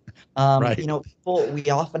for you. Right. We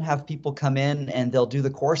often have people come in and they'll do the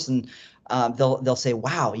course and they'll say,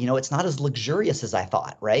 wow, it's not as luxurious as I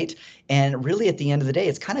thought, right? And really at the end of the day,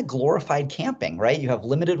 it's kind of glorified camping, right? You have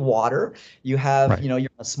limited water, you have, Right. you're in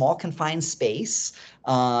a small confined space.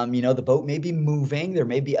 The boat may be moving, there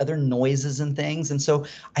may be other noises and things. And so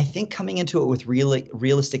I think coming into it with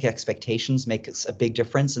realistic expectations makes a big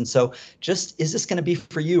difference. And so is this going to be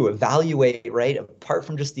for you? Evaluate, right? Apart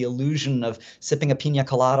from just the illusion of sipping a pina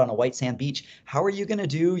colada on a white sand beach, how are you going to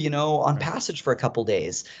do, on passage for a couple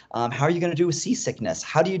days? How are you going to do with seasickness?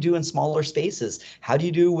 How do you do in smaller spaces? How do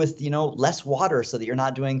you do with, less water so that you're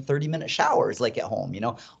not doing 30-minute showers like at home,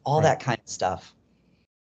 all Right. that kind of stuff.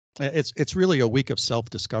 It's really a week of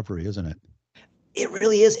self-discovery, isn't it? It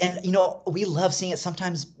really is. And, we love seeing it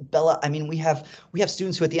sometimes, Bella. I mean, we have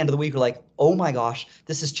students who at the end of the week are like, oh my gosh,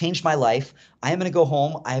 this has changed my life. I am going to go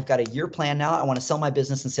home. I've got a year plan now. I want to sell my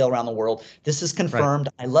business and sail around the world. This is confirmed.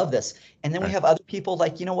 I love this. And then we have other people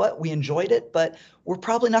like, you know what? We enjoyed it, but we're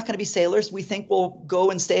probably not going to be sailors. We think we'll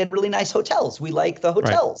go and stay in really nice hotels. We like the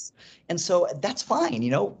hotels. And so that's fine,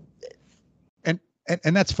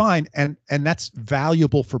 And that's fine. And that's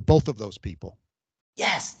valuable for both of those people.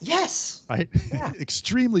 Yes. Right. Yeah.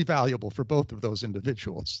 Extremely valuable for both of those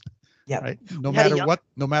individuals. Yeah. Right. No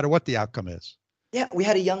matter what the outcome is. Yeah, we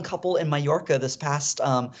had a young couple in Mallorca this past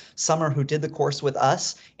summer who did the course with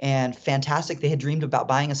us, and fantastic. They had dreamed about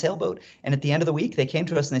buying a sailboat. And at the end of the week, they came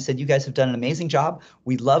to us and they said, you guys have done an amazing job.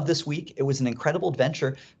 We love this week. It was an incredible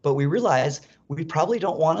adventure, but we realized we probably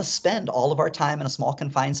don't want to spend all of our time in a small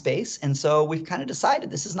confined space. And so we've kind of decided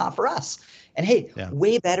this is not for us. And hey,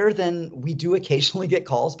 way better than we do occasionally get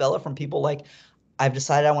calls, Bella, from people like, I've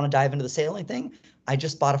decided I want to dive into the sailing thing. I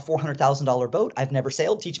just bought a $400,000 boat. I've never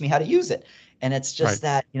sailed. Teach me how to use it. And it's just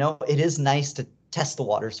that, it is nice to test the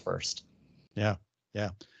waters first. Yeah.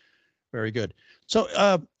 Very good.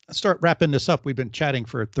 So start wrapping this up. We've been chatting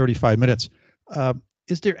for 35 minutes.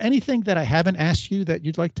 Is there anything that I haven't asked you that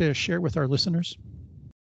you'd like to share with our listeners?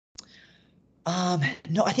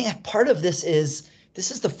 No, I think part of this is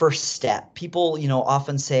the first step. People,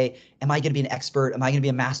 often say, am I going to be an expert? Am I going to be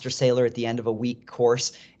a master sailor at the end of a week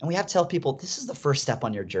course? And we have to tell people this is the first step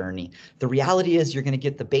on your journey. The reality is you're going to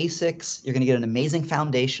get the basics. You're going to get an amazing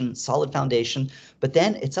foundation, solid foundation, but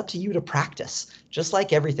then it's up to you to practice. Just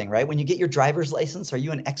like everything, right? When you get your driver's license, are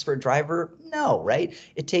you an expert driver? No, right?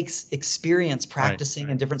 It takes experience practicing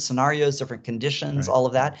in different scenarios, different conditions, all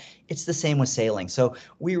of that. It's the same with sailing. So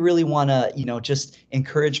we really want to, just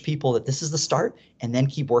encourage people that this is the start and then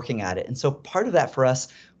keep working at it. And so part of that for us,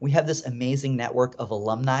 we have this amazing network of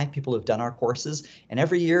alumni, people who've done our courses. And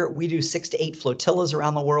every year we do 6 to 8 flotillas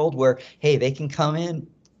around the world where, hey, they can come in,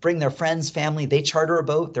 bring their friends, family, they charter a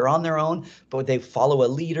boat, they're on their own, but they follow a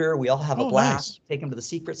leader. We all have a blast, take them to the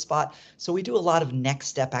secret spot. So we do a lot of next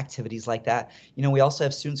step activities like that. We also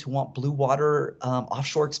have students who want blue water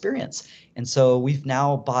offshore experience. And so we've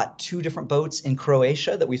now bought 2 different boats in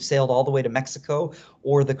Croatia that we've sailed all the way to Mexico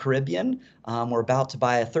or the Caribbean. We're about to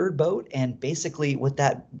buy a 3rd boat. And basically what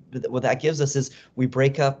that gives us is we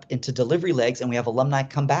break up into delivery legs and we have alumni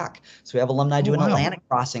come back. So we have alumni do an Atlantic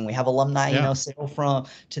crossing. We have alumni, sail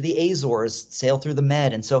to the Azores, sail through the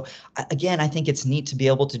Med. And so again, I think it's neat to be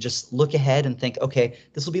able to just look ahead and think, okay,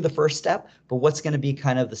 this will be the first step, but what's going to be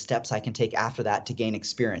kind of the steps I can take after that to gain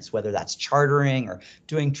experience, whether that's chartering or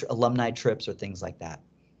doing alumni trips or things like that.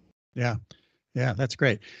 Yeah, that's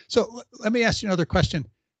great. So let me ask you another question.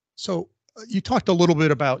 So you talked a little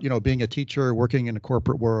bit about, being a teacher, working in the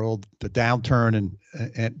corporate world, the downturn,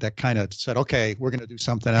 and that kind of said, okay, we're going to do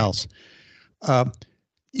something else.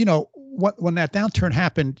 When that downturn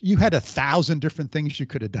happened, you had 1,000 different things you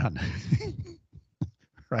could have done.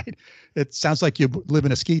 Right? It sounds like you live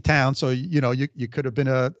in a ski town, so you could have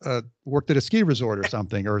been worked at a ski resort or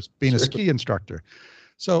something, or being a ski instructor.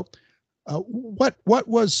 So what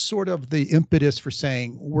was sort of the impetus for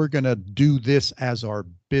saying we're going to do this as our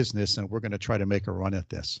business and we're going to try to make a run at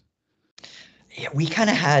this? Yeah, we kind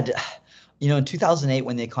of had, in 2008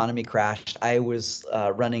 when the economy crashed, I was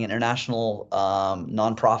running an international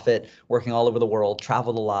nonprofit, working all over the world,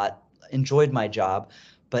 traveled a lot, enjoyed my job.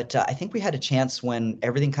 But I think we had a chance when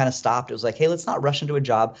everything kind of stopped. It was like, hey, let's not rush into a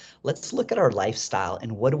job. Let's look at our lifestyle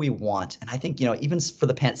and what do we want? And I think, even for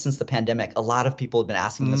since the pandemic, a lot of people have been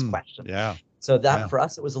asking this question. Yeah. So that Yeah. for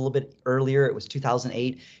us, it was a little bit earlier. It was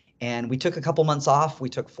 2008. And we took a couple months off. We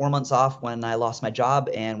took 4 months off when I lost my job,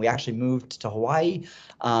 and we actually moved to Hawaii,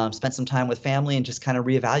 spent some time with family and just kind of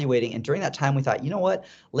reevaluating. And during that time, we thought, you know what,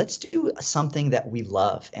 let's do something that we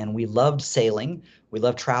love. And we loved sailing. We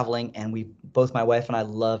loved traveling, and both my wife and I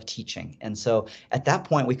love teaching. And so at that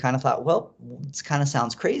point, we kind of thought, well, it kind of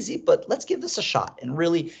sounds crazy, but let's give this a shot. And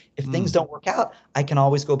really, if things don't work out, I can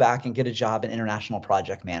always go back and get a job in international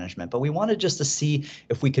project management. But we wanted just to see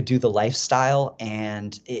if we could do the lifestyle,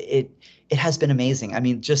 and it has been amazing. I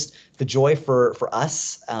mean, just the joy for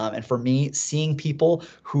us and for me, seeing people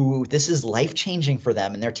who this is life-changing for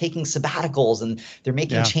them, and they're taking sabbaticals and they're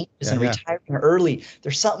making changes and retiring early.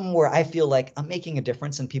 There's something where I feel like I'm making a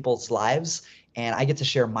difference in people's lives, and I get to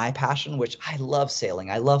share my passion, which I love sailing.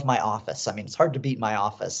 I love my office. I mean, it's hard to beat my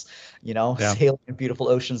office, sailing in beautiful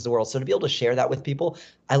oceans of the world. So to be able to share that with people,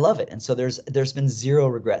 I love it. And so there's been zero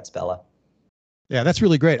regrets, Bella. Yeah, that's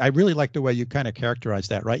really great. I really like the way you kind of characterized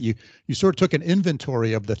that, right? You sort of took an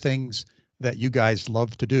inventory of the things that you guys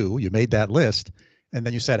love to do. You made that list, and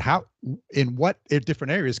then you said, in what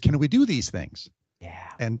different areas can we do these things? Yeah.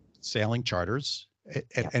 And sailing charters,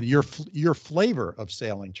 and your flavor of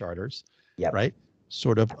sailing charters, right?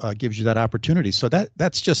 Sort of gives you that opportunity. So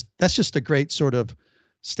that's just a great sort of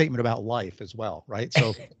statement about life as well, right?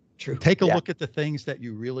 So True. Take a look at the things that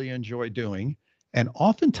you really enjoy doing. And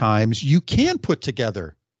oftentimes you can put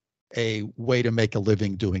together a way to make a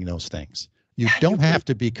living doing those things. You don't have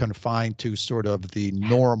to be confined to sort of the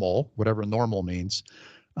normal, whatever normal means,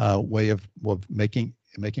 way of making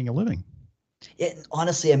a living. Yeah,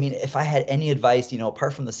 honestly, I mean, if I had any advice,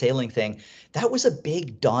 apart from the sailing thing, that was a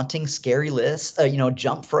big, daunting, scary list,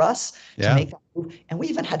 jump for us to make that move. And we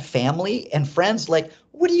even had family and friends like,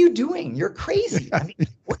 what are you doing? You're crazy. I mean,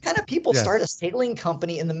 what kind of people start a sailing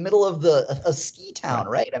company in the middle of a ski town,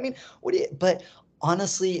 right? I mean, but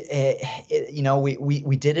honestly,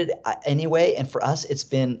 we did it anyway. And for us, it's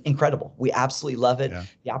been incredible. We absolutely love it. Yeah.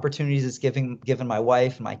 The opportunities it's given my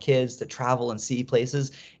wife and my kids to travel and see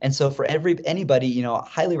places. And so for anybody,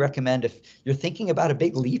 highly recommend, if you're thinking about a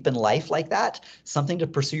big leap in life like that, something to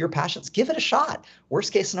pursue your passions, give it a shot.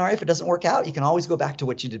 Worst case scenario, if it doesn't work out, you can always go back to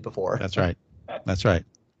what you did before. That's right. That's right.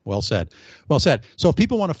 Well said. Well said. So if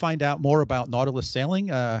people want to find out more about Nautilus Sailing,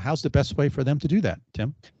 how's the best way for them to do that,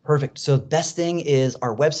 Tim? Perfect. So the best thing is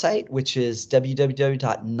our website, which is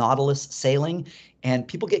www.nautilussailing. And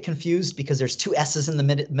people get confused because there's two S's in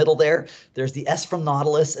the middle there. There's the S from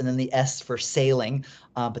Nautilus and then the S for sailing.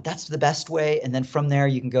 But that's the best way. And then from there,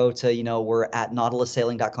 you can go to, we're at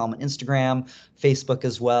nautilussailing.com on Instagram, Facebook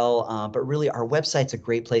as well. But really, our website's a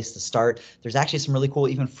great place to start. There's actually some really cool,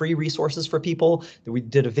 even free resources for people. We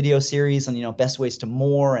did a video series on, best ways to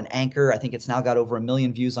moor and anchor. I think it's now got over 1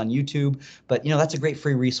 million views on YouTube. But, that's a great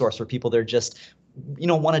free resource for people that are just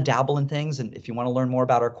want to dabble in things. And if you want to learn more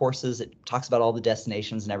about our courses, it talks about all the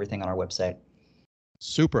destinations and everything on our website.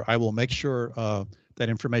 Super. I will make sure that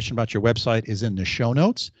information about your website is in the show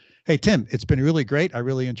notes. Hey, Tim, it's been really great. I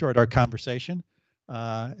really enjoyed our conversation.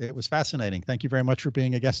 It was fascinating. Thank you very much for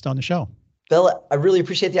being a guest on the show. Bill, I really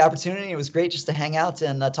appreciate the opportunity. It was great just to hang out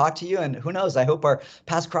and talk to you. And who knows, I hope our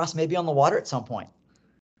paths cross maybe on the water at some point.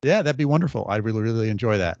 Yeah, that'd be wonderful. I really, really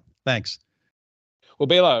enjoy that. Thanks. Well,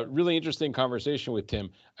 Bela, really interesting conversation with Tim.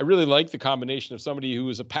 I really like the combination of somebody who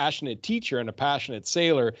is a passionate teacher and a passionate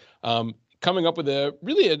sailor, coming up with a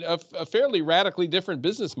fairly radically different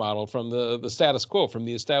business model from the status quo, from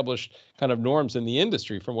the established kind of norms in the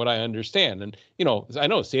industry, from what I understand. And, I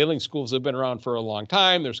know sailing schools have been around for a long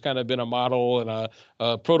time. There's kind of been a model and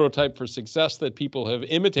a prototype for success that people have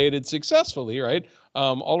imitated successfully, right,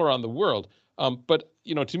 all around the world. But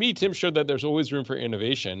to me, Tim showed that there's always room for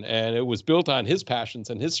innovation, and it was built on his passions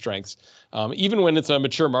and his strengths, even when it's a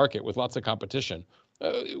mature market with lots of competition.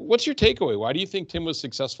 What's your takeaway? Why do you think Tim was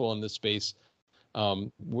successful in this space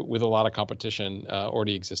with a lot of competition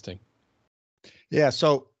already existing? Yeah,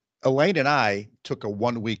 so Elaine and I took a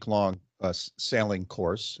 1-week-long sailing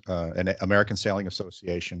course, an American Sailing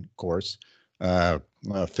Association course,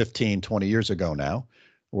 15, 20 years ago now,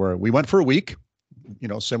 where we went for a week,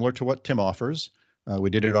 similar to what Tim offers. We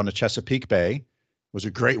did it on the Chesapeake Bay. It was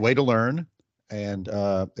a great way to learn, and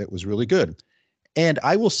it was really good. And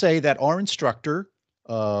I will say that our instructor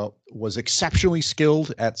was exceptionally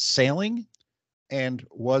skilled at sailing and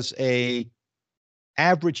was a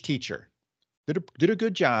average teacher. Did a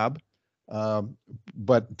good job,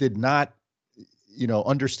 but did not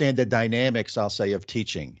understand the dynamics, I'll say, of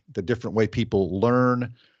teaching, the different way people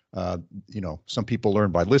learn. Some people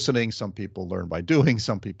learn by listening, some people learn by doing,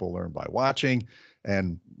 some people learn by watching,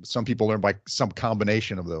 and some people learn by some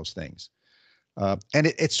combination of those things. And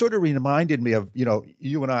it sort of reminded me of,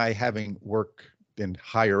 you and I having worked in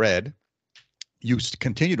higher ed, you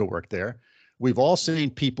continue to work there. We've all seen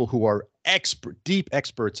people who are deep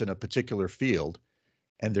experts in a particular field,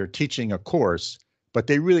 and they're teaching a course, but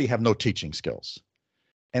they really have no teaching skills.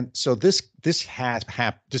 And so this just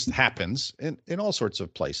happens in all sorts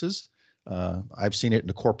of places. I've seen it in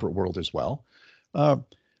the corporate world as well.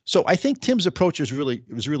 So I think Tim's approach was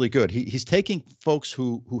really good. He's taking folks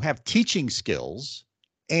who have teaching skills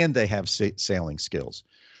and they have sailing skills.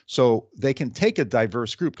 So they can take a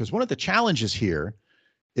diverse group, because one of the challenges here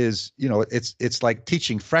is, it's like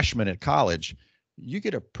teaching freshmen at college. You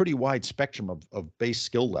get a pretty wide spectrum of base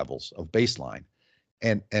skill levels, of baseline.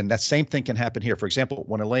 And that same thing can happen here. For example,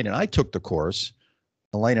 when Elaine and I took the course,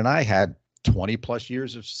 Elaine and I had 20 plus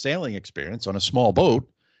years of sailing experience on a small boat.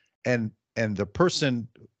 And the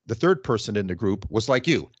third person in the group was like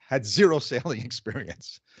you, had zero sailing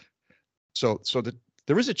experience. So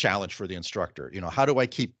there is a challenge for the instructor. How do I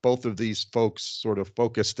keep both of these folks sort of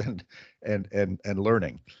focused and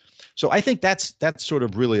learning? So I think that's sort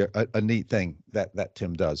of really a neat thing that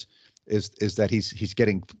Tim does, is that he's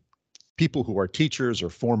getting people who are teachers or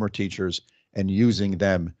former teachers and using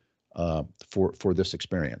them for this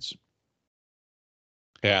experience.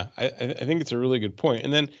 Yeah, I think it's a really good point.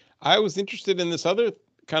 And then I was interested in this other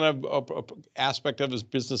kind of aspect of his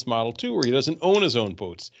business model too, where he doesn't own his own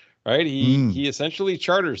boats, right? He essentially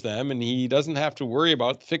charters them, and he doesn't have to worry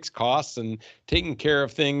about fixed costs and taking care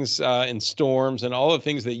of things in storms and all the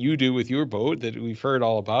things that you do with your boat that we've heard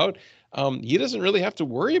all about. He doesn't really have to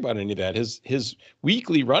worry about any of that. His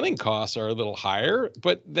weekly running costs are a little higher,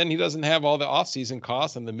 but then he doesn't have all the off-season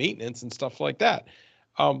costs and the maintenance and stuff like that.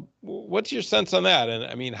 What's your sense on that? And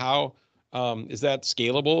I mean, how is that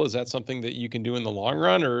scalable? Is that something that you can do in the long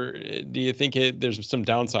run, or do you think there's some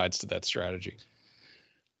downsides to that strategy?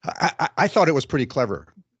 I thought it was pretty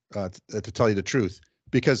clever, to tell you the truth,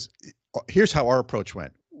 because here's how our approach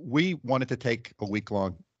went. We wanted to take a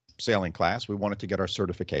week-long sailing class. We wanted to get our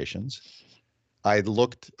certifications. I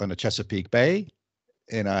looked on the Chesapeake Bay,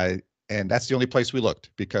 and that's the only place we looked,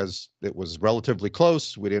 because it was relatively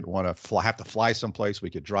close. We didn't want to have to fly someplace. We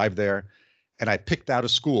could drive there. And I picked out a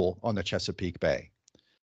school on the Chesapeake Bay.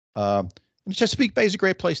 And the Chesapeake Bay is a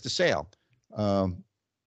great place to sail.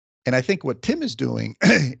 And I think what Tim is doing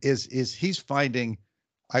is he's finding,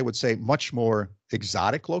 I would say, much more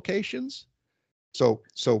exotic locations. So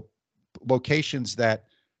locations that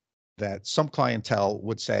some clientele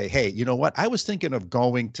would say, hey, you know what? I was thinking of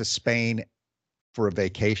going to Spain for a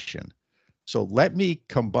vacation. So let me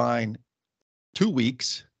combine 2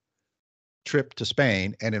 weeks trip to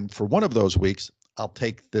Spain, and then for one of those weeks, I'll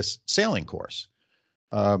take this sailing course.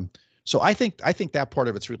 So I think that part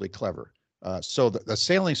of it's really clever. So the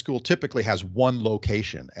sailing school typically has one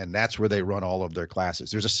location, and that's where they run all of their classes.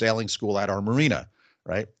 There's a sailing school at our marina,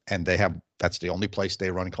 right? And that's the only place they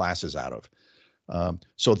run classes out of.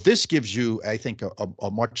 So this gives you, I think, a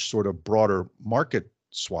much sort of broader market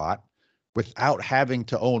SWAT without having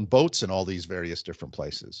to own boats in all these various different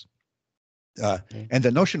places. And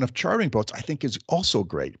the notion of chartering boats, I think, is also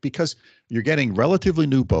great, because you're getting relatively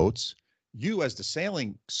new boats. You, as the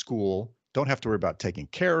sailing school, don't have to worry about taking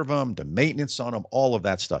care of them, the maintenance on them, all of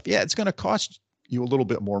that stuff. Yeah, it's going to cost you a little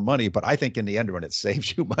bit more money, but I think in the end run, it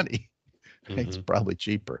saves you money. It's probably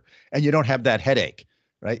cheaper. And you don't have that headache,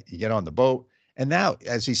 right? You get on the boat. And now,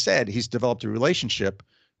 as he said, he's developed a relationship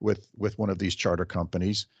with one of these charter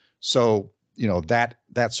companies. So,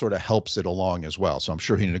 that sort of helps it along as well. So I'm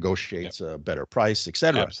sure he negotiates a better price, et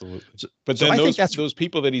cetera. Absolutely. But then those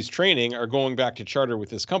people that he's training are going back to charter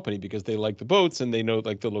with this company because they like the boats and they know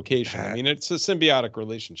like the location. I mean, it's a symbiotic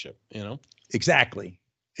relationship, Exactly.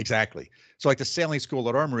 So like the sailing school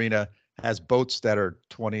at our marina has boats that are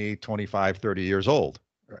 20, 25, 30 years old,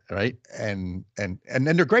 right? And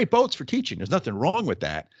they're great boats for teaching. There's nothing wrong with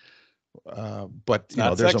that. But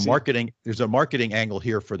there's a marketing angle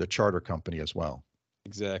here for the charter company as well.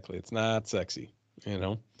 Exactly. It's not sexy,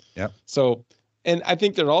 Yeah. So, and I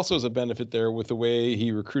think there also is a benefit there with the way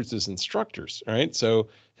he recruits his instructors, right? So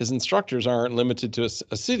his instructors aren't limited to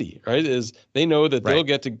a city, right? They know that they'll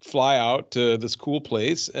get to fly out to this cool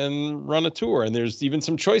place and run a tour. And there's even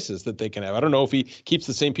some choices that they can have. I don't know if he keeps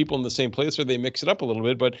the same people in the same place or they mix it up a little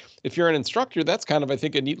bit, but if you're an instructor, that's kind of, I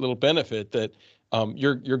think, a neat little benefit that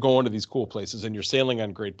you're going to these cool places and you're sailing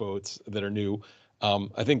on great boats that are new.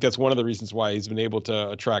 I think that's one of the reasons why he's been able to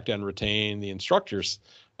attract and retain the instructors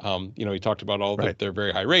He talked about all that they're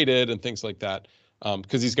very high rated and things like that.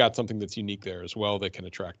 Because he's got something that's unique there as well that can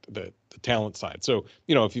attract the talent side. So,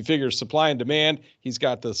 if you figure supply and demand, he's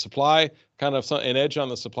got the supply, kind of an edge on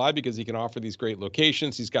the supply because he can offer these great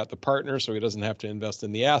locations. He's got the partner, so he doesn't have to invest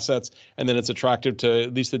in the assets. And then it's attractive to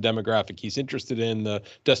at least the demographic he's interested in, the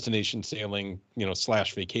destination sailing,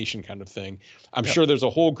 / vacation kind of thing. I'm sure there's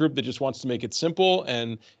a whole group that just wants to make it simple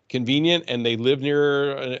and convenient, and they live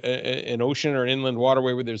near an ocean or an inland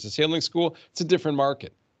waterway where there's a sailing school. It's a different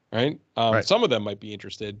market. Right. Some of them might be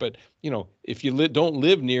interested, but if you don't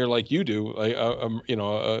live near like you do,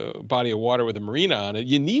 a body of water with a marina on it,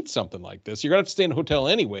 you need something like this. You're gonna have to stay in a hotel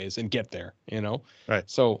anyways and get there. Right.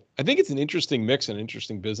 So I think it's an interesting mix, an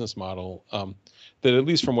interesting business model that, at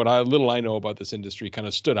least from what I know about this industry, kind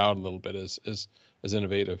of stood out a little bit as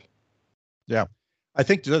innovative. Yeah, I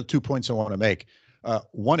think the other 2 points I want to make.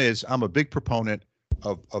 One is I'm a big proponent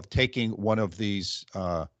of taking one of these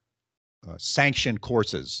sanctioned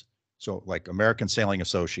courses. So like American Sailing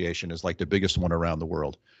Association is like the biggest one around the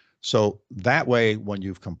world. So that way, when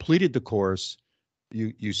you've completed the course,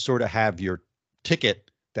 you sort of have your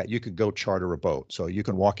ticket that you could go charter a boat. So you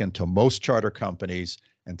can walk into most charter companies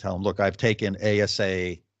and tell them, look, I've taken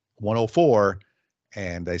ASA 104,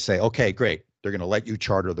 and they say, okay, great. They're going to let you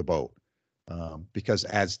charter the boat. Because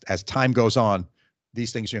as time goes on,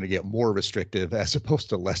 these things are going to get more restrictive as opposed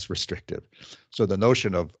to less restrictive. So the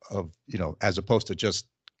notion of as opposed to just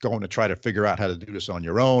going to try to figure out how to do this on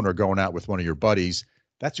your own or going out with one of your buddies,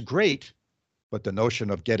 that's great. But the notion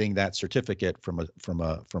of getting that certificate from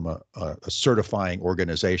a certifying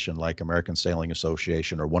organization like American Sailing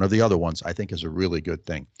Association or one of the other ones, I think is a really good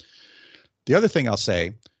thing. The other thing I'll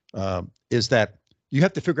say is that you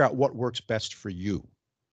have to figure out what works best for you,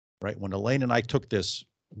 right? When Elaine and I took this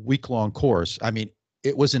week-long course, I mean,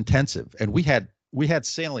 it was intensive, and we had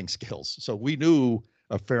sailing skills, so we knew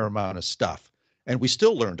a fair amount of stuff, and we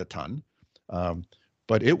still learned a ton,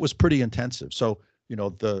 but it was pretty intensive. So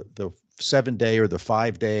the 7-day or the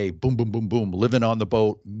 5-day boom, boom, boom, boom, living on the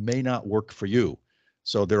boat may not work for you.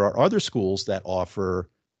 So there are other schools that offer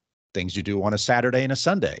things you do on a Saturday and a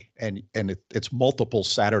Sunday, and it's multiple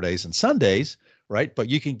Saturdays and Sundays, right? But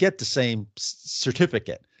you can get the same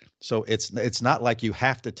certificate. So it's not like you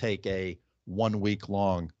have to take a 1 week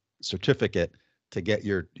long certificate to get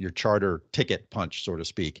your charter ticket punch, so to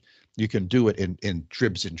speak. You can do it in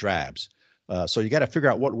dribs and drabs. So you got to figure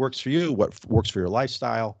out what works for you, what works for your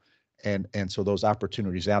lifestyle, and so those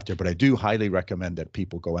opportunities out there. But I do highly recommend that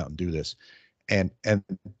people go out and do this. And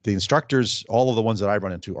the instructors, all of the ones that I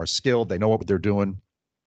run into, are skilled. They know what they're doing,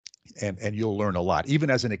 and you'll learn a lot. Even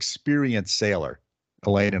as an experienced sailor,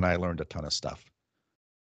 Elaine and I learned a ton of stuff.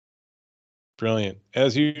 Brilliant.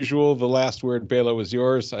 As usual, the last word, Bela, was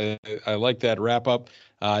yours. I like that wrap up.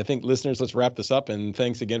 I think, listeners, let's wrap this up. And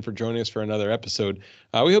thanks again for joining us for another episode.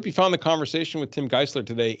 We hope you found the conversation with Tim Geisler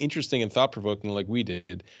today interesting and thought-provoking like we did.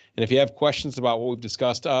 And if you have questions about what we've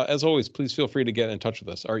discussed, as always, please feel free to get in touch with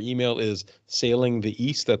us. Our email is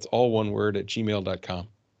sailingtheeast, that's all one word, @gmail.com.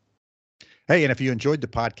 Hey, and if you enjoyed the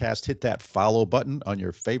podcast, hit that follow button on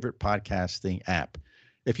your favorite podcasting app.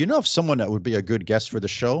 If you know of someone that would be a good guest for the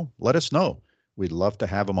show, let us know. We'd love to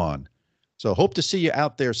have them on. So hope to see you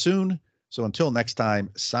out there soon. So until next time,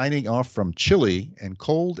 signing off from chilly and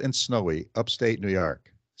cold and snowy upstate New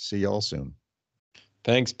York. See y'all soon.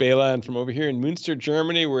 Thanks, Bela. And from over here in Münster,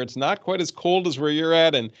 Germany, where it's not quite as cold as where you're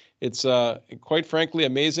at, and it's quite frankly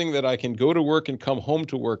amazing that I can go to work and come home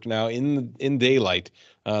to work now in daylight.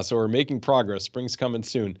 So we're making progress. Spring's coming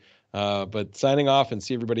soon. But signing off, and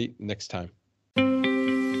see everybody next time.